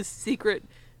name this secret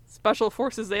Special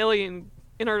Forces alien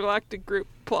intergalactic group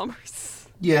plumbers.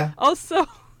 Yeah. Also,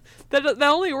 that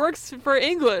only works for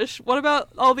English. What about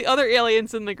all the other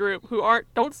aliens in the group who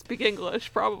don't speak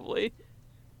English, probably?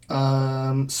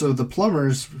 So the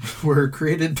Plumbers were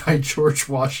created by George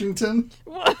Washington.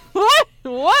 What?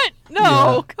 What? No.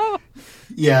 Yeah. Come on.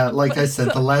 Yeah, like I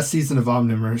said, the last season of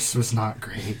Omniverse was not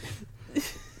great.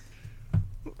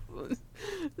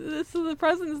 So the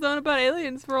president's known about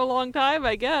aliens for a long time,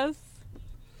 I guess.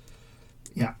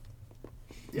 Yeah.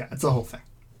 Yeah, it's a whole thing.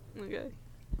 Okay.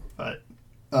 But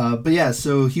yeah,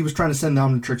 so he was trying to send the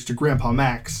Omnitrix to Grandpa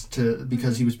Max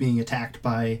because he was being attacked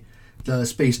by the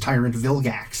space tyrant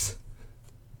Vilgax.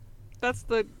 That's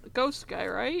the ghost guy,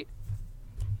 right?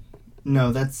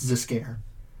 No, that's Ziskar.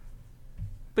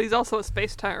 But he's also a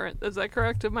space tyrant. Is that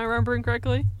correct? Am I remembering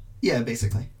correctly? Yeah,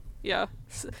 basically. Yeah.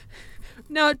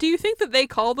 Now, do you think that they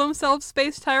call themselves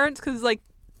space tyrants? Because, like,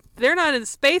 they're not in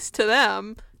space to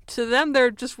them. To them,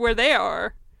 they're just where they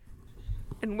are.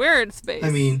 And we're in space. I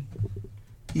mean,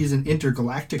 he's an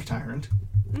intergalactic tyrant.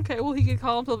 Okay, well, he could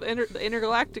call himself the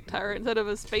intergalactic tyrant instead of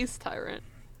a space tyrant.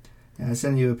 Yeah, I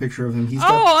sent you a picture of him.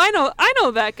 I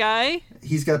know that guy.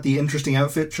 He's got the interesting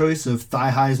outfit choice of thigh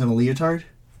highs and a leotard.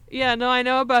 Yeah, no, I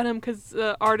know about him because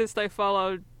the artist I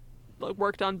followed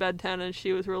worked on Ben 10, and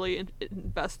she was really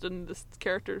invested in this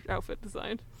character outfit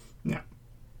design. Yeah.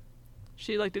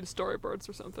 She did storyboards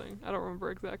or something. I don't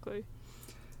remember exactly.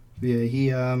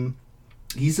 Yeah,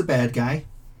 he's a bad guy.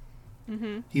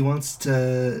 Mm-hmm. He wants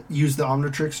to use the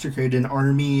Omnitrix to create an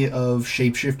army of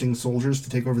shape-shifting soldiers to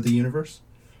take over the universe.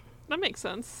 That makes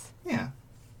sense. Yeah.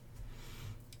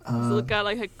 So the guy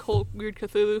a cool, weird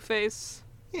Cthulhu face.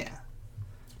 Yeah.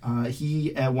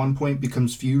 He at one point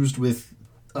becomes fused with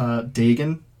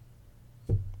Dagon.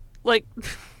 Wait,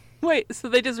 so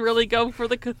they just really go for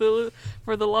the Cthulhu,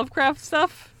 for the Lovecraft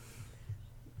stuff?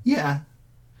 Yeah.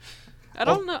 I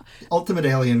don't know. Ultimate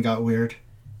Alien got weird.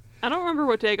 I don't remember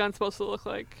what Dagon's supposed to look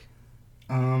like.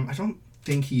 I don't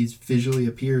think he visually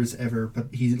appears ever,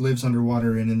 but he lives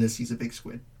underwater, and in this he's a big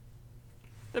squid.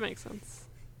 That makes sense.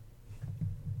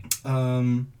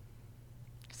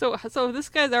 So this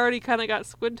guy's already kind of got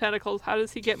squid tentacles. How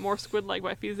does he get more squid-like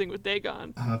by fusing with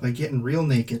Dagon? By getting real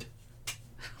naked.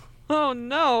 Oh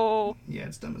no! Yeah,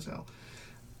 it's dumb as hell.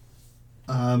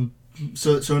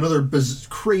 So another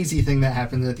crazy thing that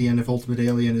happened at the end of Ultimate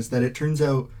Alien is that it turns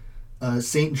out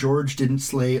St. George didn't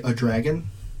slay a dragon.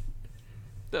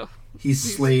 Oh, he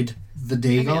slayed the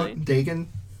Dagon.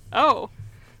 Oh.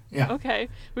 Yeah. Okay.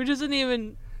 Which isn't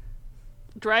even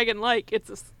dragon-like. It's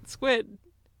a squid.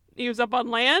 He was up on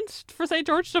land for St.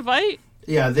 George to fight?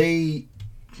 Yeah, they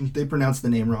pronounce the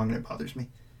name wrong and it bothers me.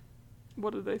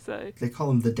 What did they say? They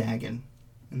call him the Dagon,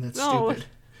 and that's stupid.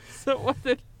 So what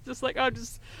did... Just like,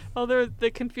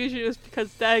 the confusion is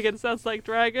because Dagon sounds like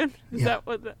dragon. Is that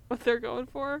what they're going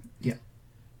for? Yeah.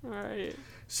 All right.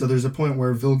 So there's a point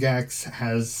where Vilgax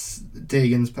has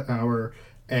Dagon's power,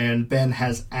 and Ben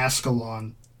has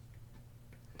Ascalon,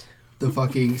 the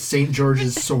fucking St.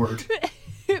 George's sword.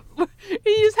 He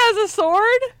just has a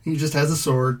sword? He just has a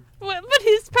sword. But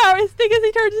his thing is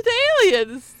he turns into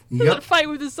aliens. He Yep. doesn't fight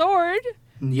with a sword.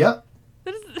 Yep.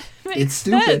 That doesn't make It's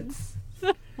stupid. sense.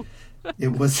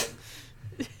 It was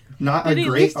not a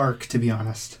great arc, to be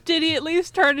honest. Did he at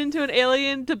least turn into an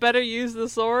alien to better use the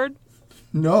sword?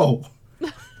 No.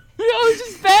 Oh, it's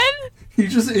just Ben?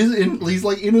 He's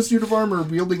like in a suit of armor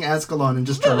wielding Ascalon and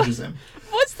just charges him.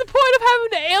 What's the point of having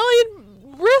the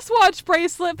alien wristwatch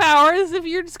bracelet powers if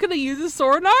you're just going to use a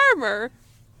sword and armor?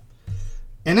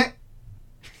 In it?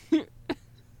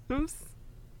 Oops.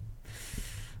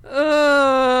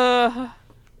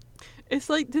 It's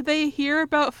like, did they hear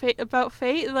about fate?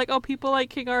 Like, oh, people like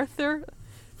King Arthur,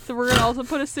 so we're gonna also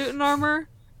put a suit and armor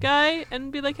guy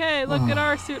and be like, hey, look at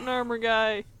our suit and armor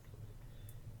guy.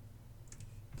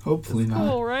 Hopefully That's not.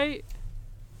 cool, right?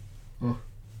 Oh.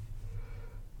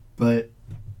 But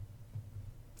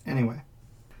anyway.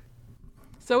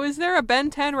 So is there a Ben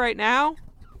 10 right now?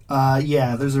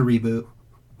 Yeah, there's a reboot.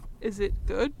 Is it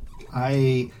good?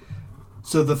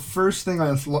 So the first thing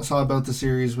I saw about the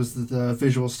series was the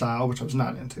visual style, which I was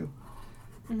not into.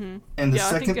 Mm-hmm. And the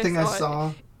second thing I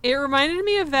saw... It reminded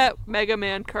me of that Mega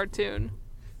Man cartoon.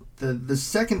 The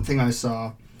second thing I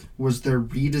saw was their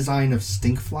redesign of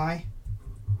Stinkfly.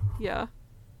 Yeah.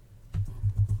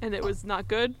 And it was not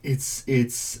good?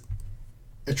 It's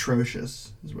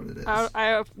atrocious, is what it is.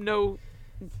 I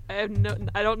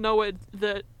don't know what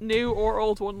the new or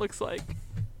old one looks like.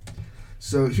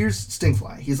 So here's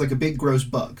Stinkfly. He's like a big gross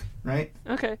bug, right?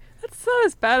 Okay. That's not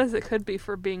as bad as it could be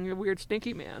for being a weird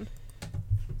stinky man.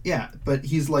 Yeah, but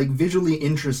he's like visually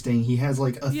interesting. He has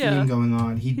like a theme going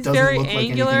on. He's doesn't very look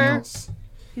angular. like anything else.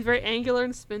 He's very angular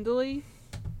and spindly.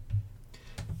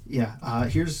 Yeah,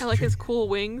 here's... And like his cool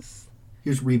wings.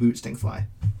 Here's reboot Stinkfly.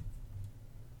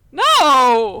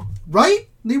 No! Right?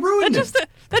 They ruined it.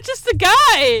 That's just a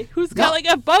guy who's got like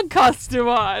a bug costume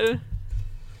on.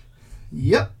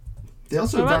 Yep. They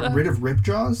also got rid of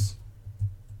Ripjaws.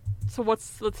 So what's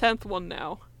the 10th one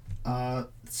now?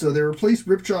 So they replaced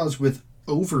Ripjaws with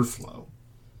Overflow.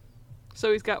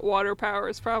 So he's got water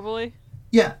powers, probably?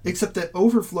 Yeah, except that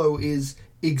Overflow is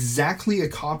exactly a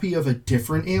copy of a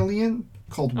different alien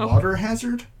called Water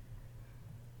Hazard.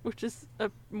 Which is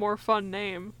a more fun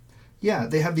name. Yeah,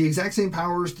 they have the exact same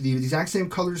powers, the exact same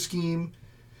color scheme.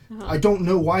 I don't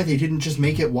know why they didn't just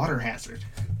make it Water Hazard.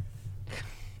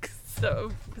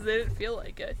 So, because they didn't feel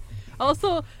like it.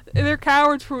 Also, they're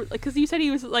cowards for, like, because you said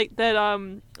he was like that,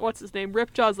 what's his name?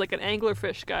 Ripjaw's like an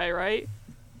anglerfish guy, right?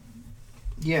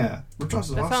 Yeah, Ripjaws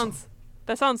is awesome.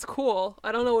 That sounds cool.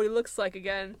 I don't know what he looks like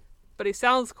again, but he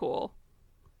sounds cool.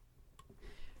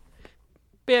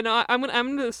 But yeah, no, I'm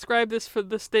gonna describe this for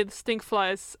the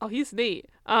stinkflies. Oh, he's neat.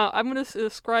 I'm gonna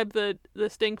describe the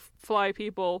stinkfly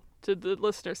people to the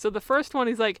listener. So the first one,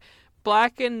 he's like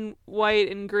black and white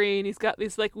and green. He's got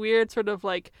these like weird sort of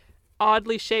like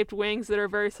oddly shaped wings that are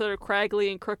very sort of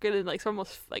craggy and crooked and like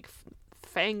almost like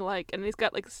fang-like. And he's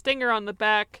got like a stinger on the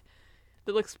back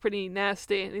that looks pretty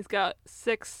nasty. And he's got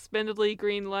 6 spindly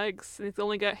green legs. And he's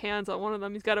only got hands on one of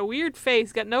them. He's got a weird face.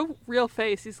 He's got no real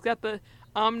face. He's got the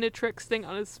Omnitrix thing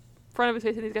on his front of his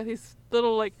face. And he's got these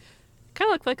little like, kind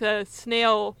of look like a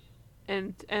snail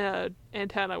and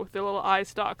antenna with their little eye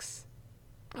stalks.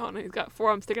 Oh, and he's got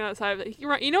forearms sticking outside of it.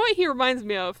 You know what he reminds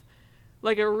me of?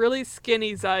 Like a really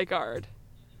skinny Zygarde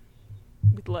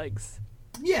with legs.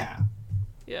 Yeah.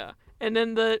 Yeah. And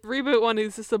then the reboot one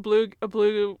is just a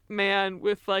blue man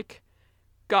with like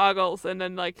goggles and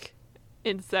then like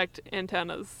insect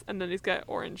antennas, and then he's got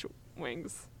orange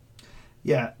wings.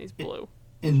 Yeah. He's blue.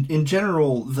 In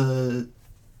general, the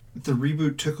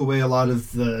reboot took away a lot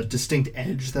of the distinct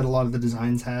edge that a lot of the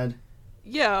designs had.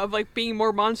 Yeah, of like being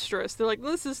more monstrous. They're like,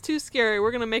 this is too scary.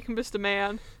 We're gonna make him just a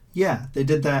man. Yeah, they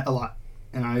did that a lot,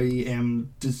 and I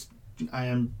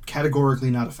am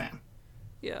categorically not a fan.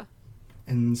 Yeah.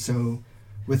 And so,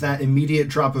 with that immediate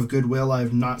drop of goodwill,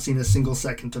 I've not seen a single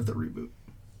second of the reboot.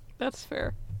 That's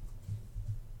fair.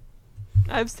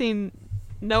 I've seen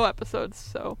no episodes,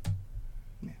 so.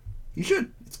 Yeah, you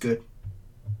should. It's good.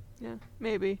 Yeah,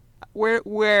 maybe. Where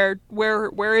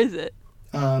is it?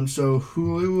 So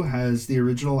Hulu has the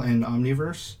original and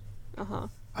Omniverse. Uh-huh.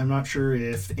 I'm not sure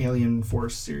if Alien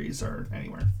Force series are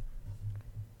anywhere.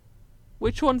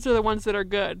 Which ones are the ones that are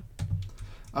good?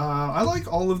 I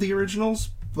like all of the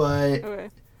originals,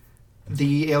 but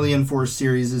the Alien Force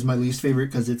series is my least favorite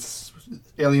because it's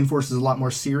Alien Force is a lot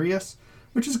more serious,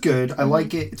 which is good. I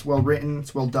like it. It's well written.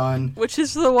 It's well done. Which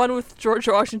is the one with George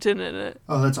Washington in it?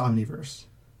 Oh, that's Omniverse.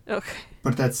 Okay.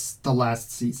 But that's the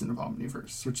last season of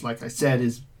Omniverse, which, like I said,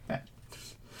 is bad.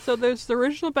 So there's the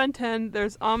original Ben 10,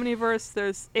 there's Omniverse,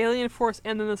 there's Alien Force,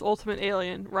 and then there's Ultimate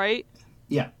Alien, right?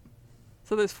 Yeah.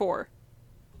 So there's 4.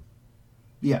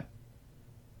 Yeah.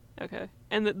 Okay.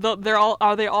 And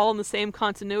are they all in the same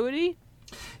continuity?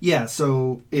 Yeah,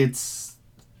 so it's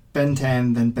Ben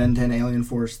 10, then Ben 10 Alien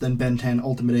Force, then Ben 10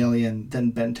 Ultimate Alien, then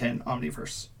Ben 10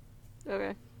 Omniverse.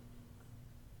 Okay.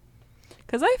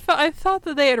 Because I thought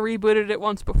that they had rebooted it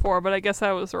once before, but I guess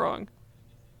I was wrong.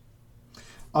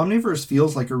 Omniverse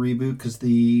feels like a reboot because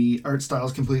the art style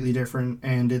is completely different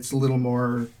and it's a little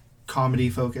more comedy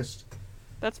focused.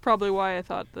 That's probably why I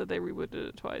thought that they rebooted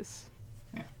it twice.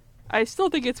 Yeah. I still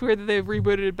think it's weird that they've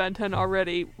rebooted Ben 10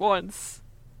 already once.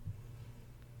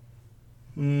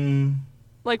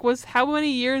 Like, how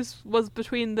many years was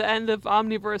between the end of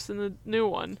Omniverse and the new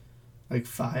one? Like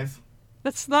 5.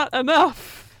 That's not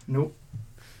enough. Nope.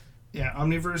 Yeah,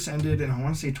 Omniverse ended in, I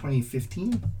want to say,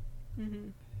 2015. Mm-hmm.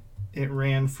 It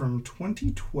ran from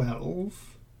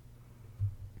 2012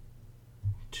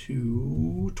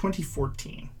 to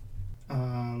 2014.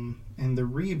 And the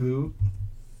reboot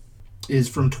is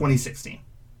from 2016.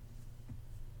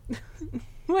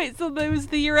 Wait, so that was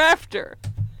the year after?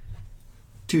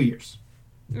 2 years.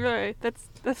 Right,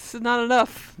 that's not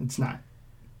enough. It's not.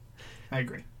 I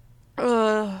agree.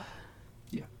 Yeah.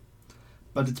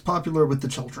 But it's popular with the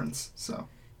children's, so.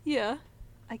 Yeah,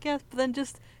 I guess, but then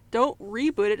just don't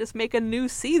reboot it, just make a new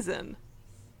season.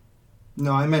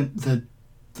 No, I meant the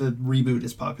reboot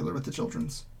is popular with the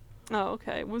children's. Oh,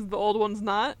 okay. Was the old ones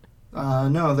not?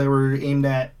 No, they were aimed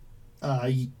at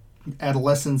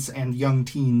adolescents and young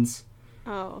teens.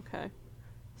 Oh, okay.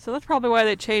 So that's probably why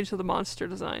they changed the monster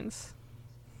designs.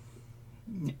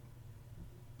 Yeah.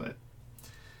 But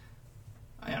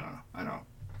I don't know.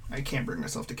 I can't bring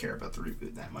myself to care about the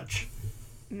reboot that much.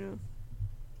 Yeah.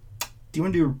 Do you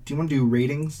want to do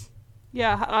ratings?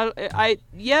 Yeah, I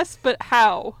yes, but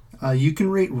how? You can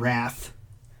rate Wrath.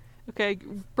 Okay,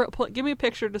 give me a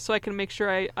picture just so I can make sure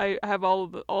I have all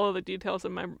of the details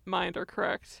in my mind are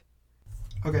correct.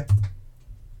 Okay.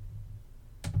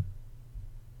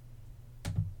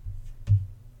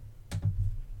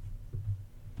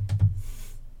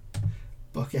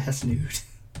 Buck ass nude.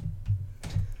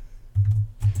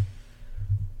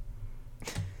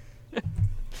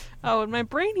 Oh, in my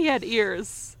brain he had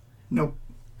ears. Nope.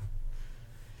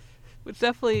 Which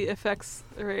definitely affects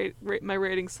my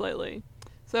rating slightly.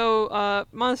 So,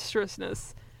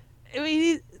 monstrousness. I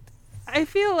mean, I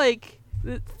feel like,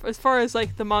 as far as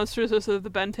like the monstrousness of the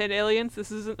Ben 10 aliens,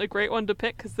 this isn't a great one to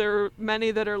pick because there are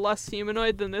many that are less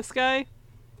humanoid than this guy.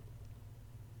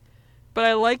 But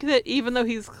I like that even though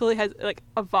he's clearly has like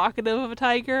evocative of a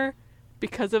tiger,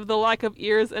 because of the lack of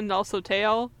ears and also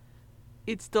tail,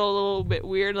 it's still a little bit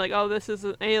weird. Like, oh, this is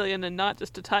an alien and not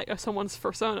just a tiger, someone's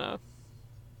persona,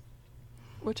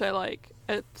 which I like.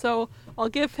 So I'll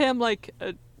give him like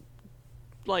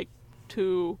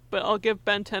 2, but I'll give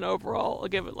Ben 10 overall. I'll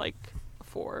give it like a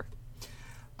 4.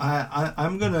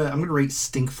 I'm gonna rate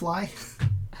Stinkfly.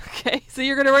 Okay, so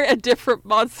you're gonna rate a different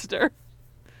monster.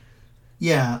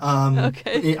 Yeah.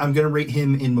 Okay. I'm gonna rate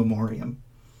him in memoriam.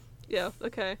 Yeah.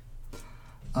 Okay.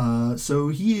 So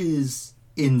he is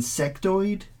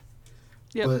insectoid.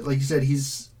 Yep. But like you said,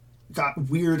 he's got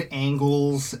weird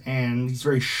angles and he's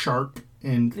very sharp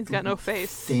and he's got no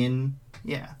face. Thin.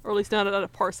 Yeah. Or at least not a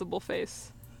parsable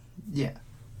face. Yeah.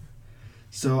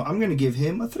 So I'm gonna give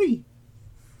him a 3.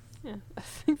 Yeah, I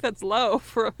think that's low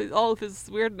for all of his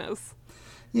weirdness.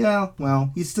 Yeah,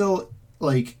 well, he's still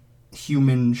like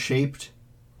human shaped.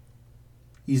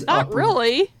 He's not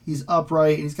really. He's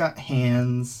upright. He's got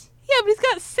hands. Yeah, but he's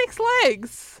got 6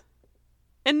 legs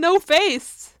and no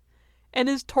face, and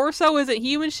his torso isn't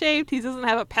human shaped. He doesn't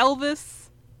have a pelvis.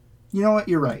 You know what?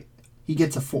 You're right. He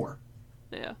gets a 4.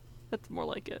 Yeah, that's more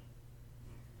like it.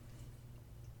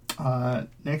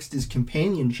 Next is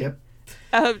companionship.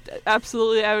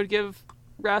 Absolutely, I would give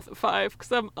Wrath a 5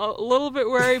 because I'm a little bit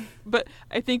worried, but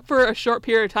I think for a short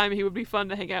period of time he would be fun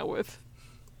to hang out with.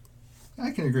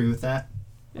 I can agree with that.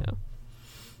 Yeah.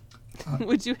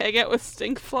 Would you hang out with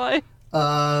Stinkfly?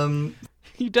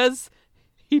 He does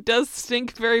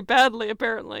stink very badly,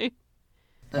 apparently.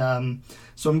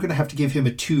 So I'm gonna have to give him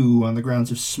a 2 on the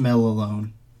grounds of smell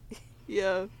alone.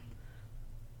 Yeah.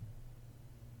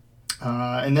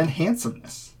 And then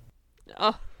handsomeness.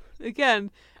 Again,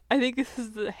 I think this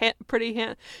is the pretty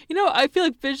You know, I feel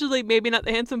like visually maybe not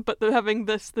the handsome, but having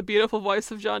the beautiful voice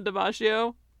of John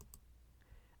DiMaggio.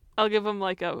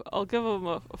 I'll give him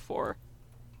a 4.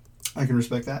 I can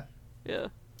respect that. Yeah.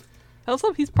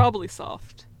 Also, he's probably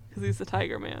soft because he's the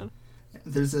Tiger Man.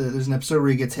 There's an episode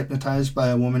where he gets hypnotized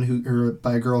by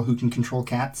by a girl who can control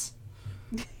cats.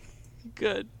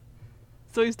 Good.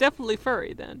 So he's definitely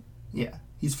furry then. Yeah,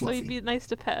 he's fluffy. So he'd be nice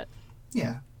to pet.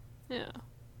 Yeah. Yeah.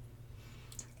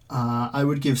 I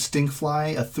would give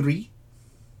Stinkfly a 3.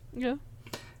 Yeah.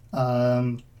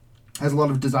 Has a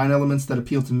lot of design elements that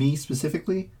appeal to me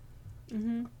specifically.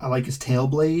 Mm-hmm. I like his tail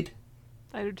blade.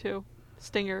 I do too.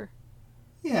 Stinger.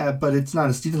 Yeah, but it's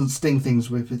not. He doesn't sting things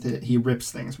with it. He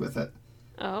rips things with it.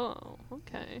 Oh,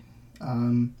 okay.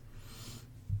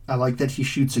 I like that he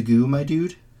shoots a goo, my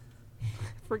dude.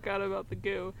 Forgot about the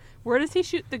goo. Where does he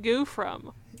shoot the goo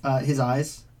from? His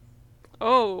eyes.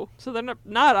 Oh, so they're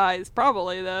not eyes,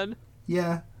 probably then.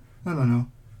 Yeah, I don't know.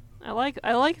 I like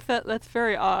that. That's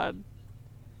very odd.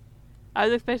 I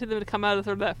was expecting them to come out of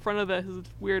sort of that front of his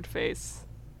weird face.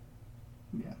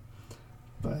 Yeah.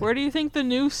 But Where do you think the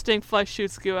new Stinkfly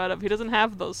shoots goo out of? He doesn't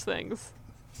have those things.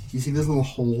 you see those little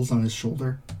holes on his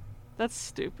shoulder? That's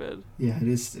stupid. Yeah, it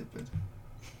is stupid.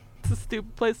 It's a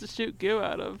stupid place to shoot goo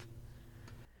out of.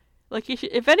 Like,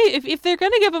 if they're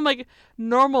gonna give him like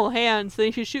normal hands, then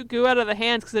he should shoot goo out of the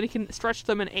hands because then he can stretch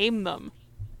them and aim them.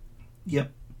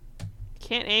 Yep.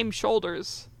 Can't aim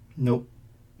shoulders. Nope.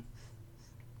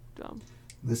 Dumb.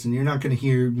 Listen, you're not going to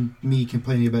hear me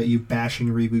complaining about you bashing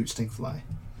Reboot Stinkfly.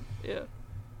 Yeah.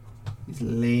 He's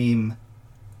lame.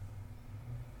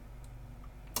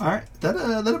 Alright, that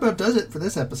about does it for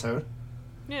this episode.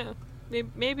 Yeah.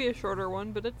 Maybe a shorter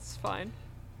one, but it's fine.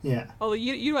 Yeah. Although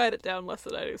you write it down less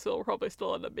than I do, so it'll probably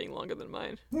still end up being longer than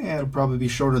mine. Yeah, it'll probably be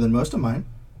shorter than most of mine.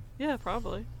 Yeah,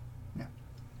 probably. Yeah.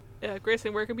 Yeah,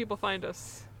 Grayson, where can people find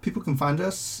us? People can find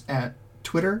us at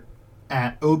Twitter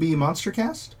at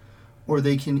OBMonstercast, or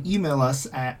they can email us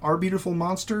at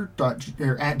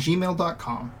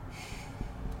ourbeautifulmonster@gmail.com.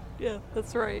 Yeah,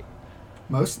 that's right.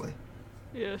 Mostly.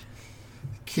 Yeah.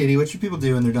 Katie, what should people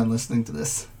do when they're done listening to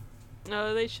this?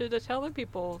 They should tell other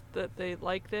people that they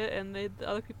liked it, and the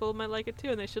other people might like it too,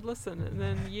 and they should listen. And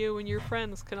then you and your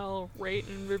friends can all rate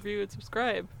and review and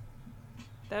subscribe.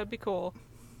 That would be cool.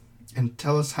 And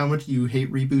tell us how much you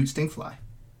hate Reboot Stinkfly.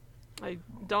 I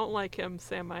don't like him,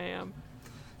 Sam I am.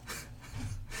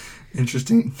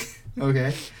 Interesting.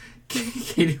 Okay.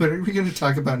 Katie, what are we going to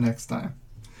talk about next time?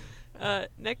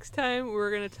 Next time,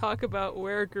 we're going to talk about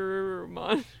Where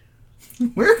Garurumon.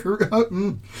 We're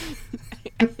going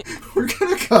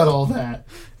to cut all that.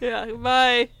 Yeah,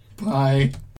 bye.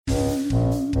 Bye.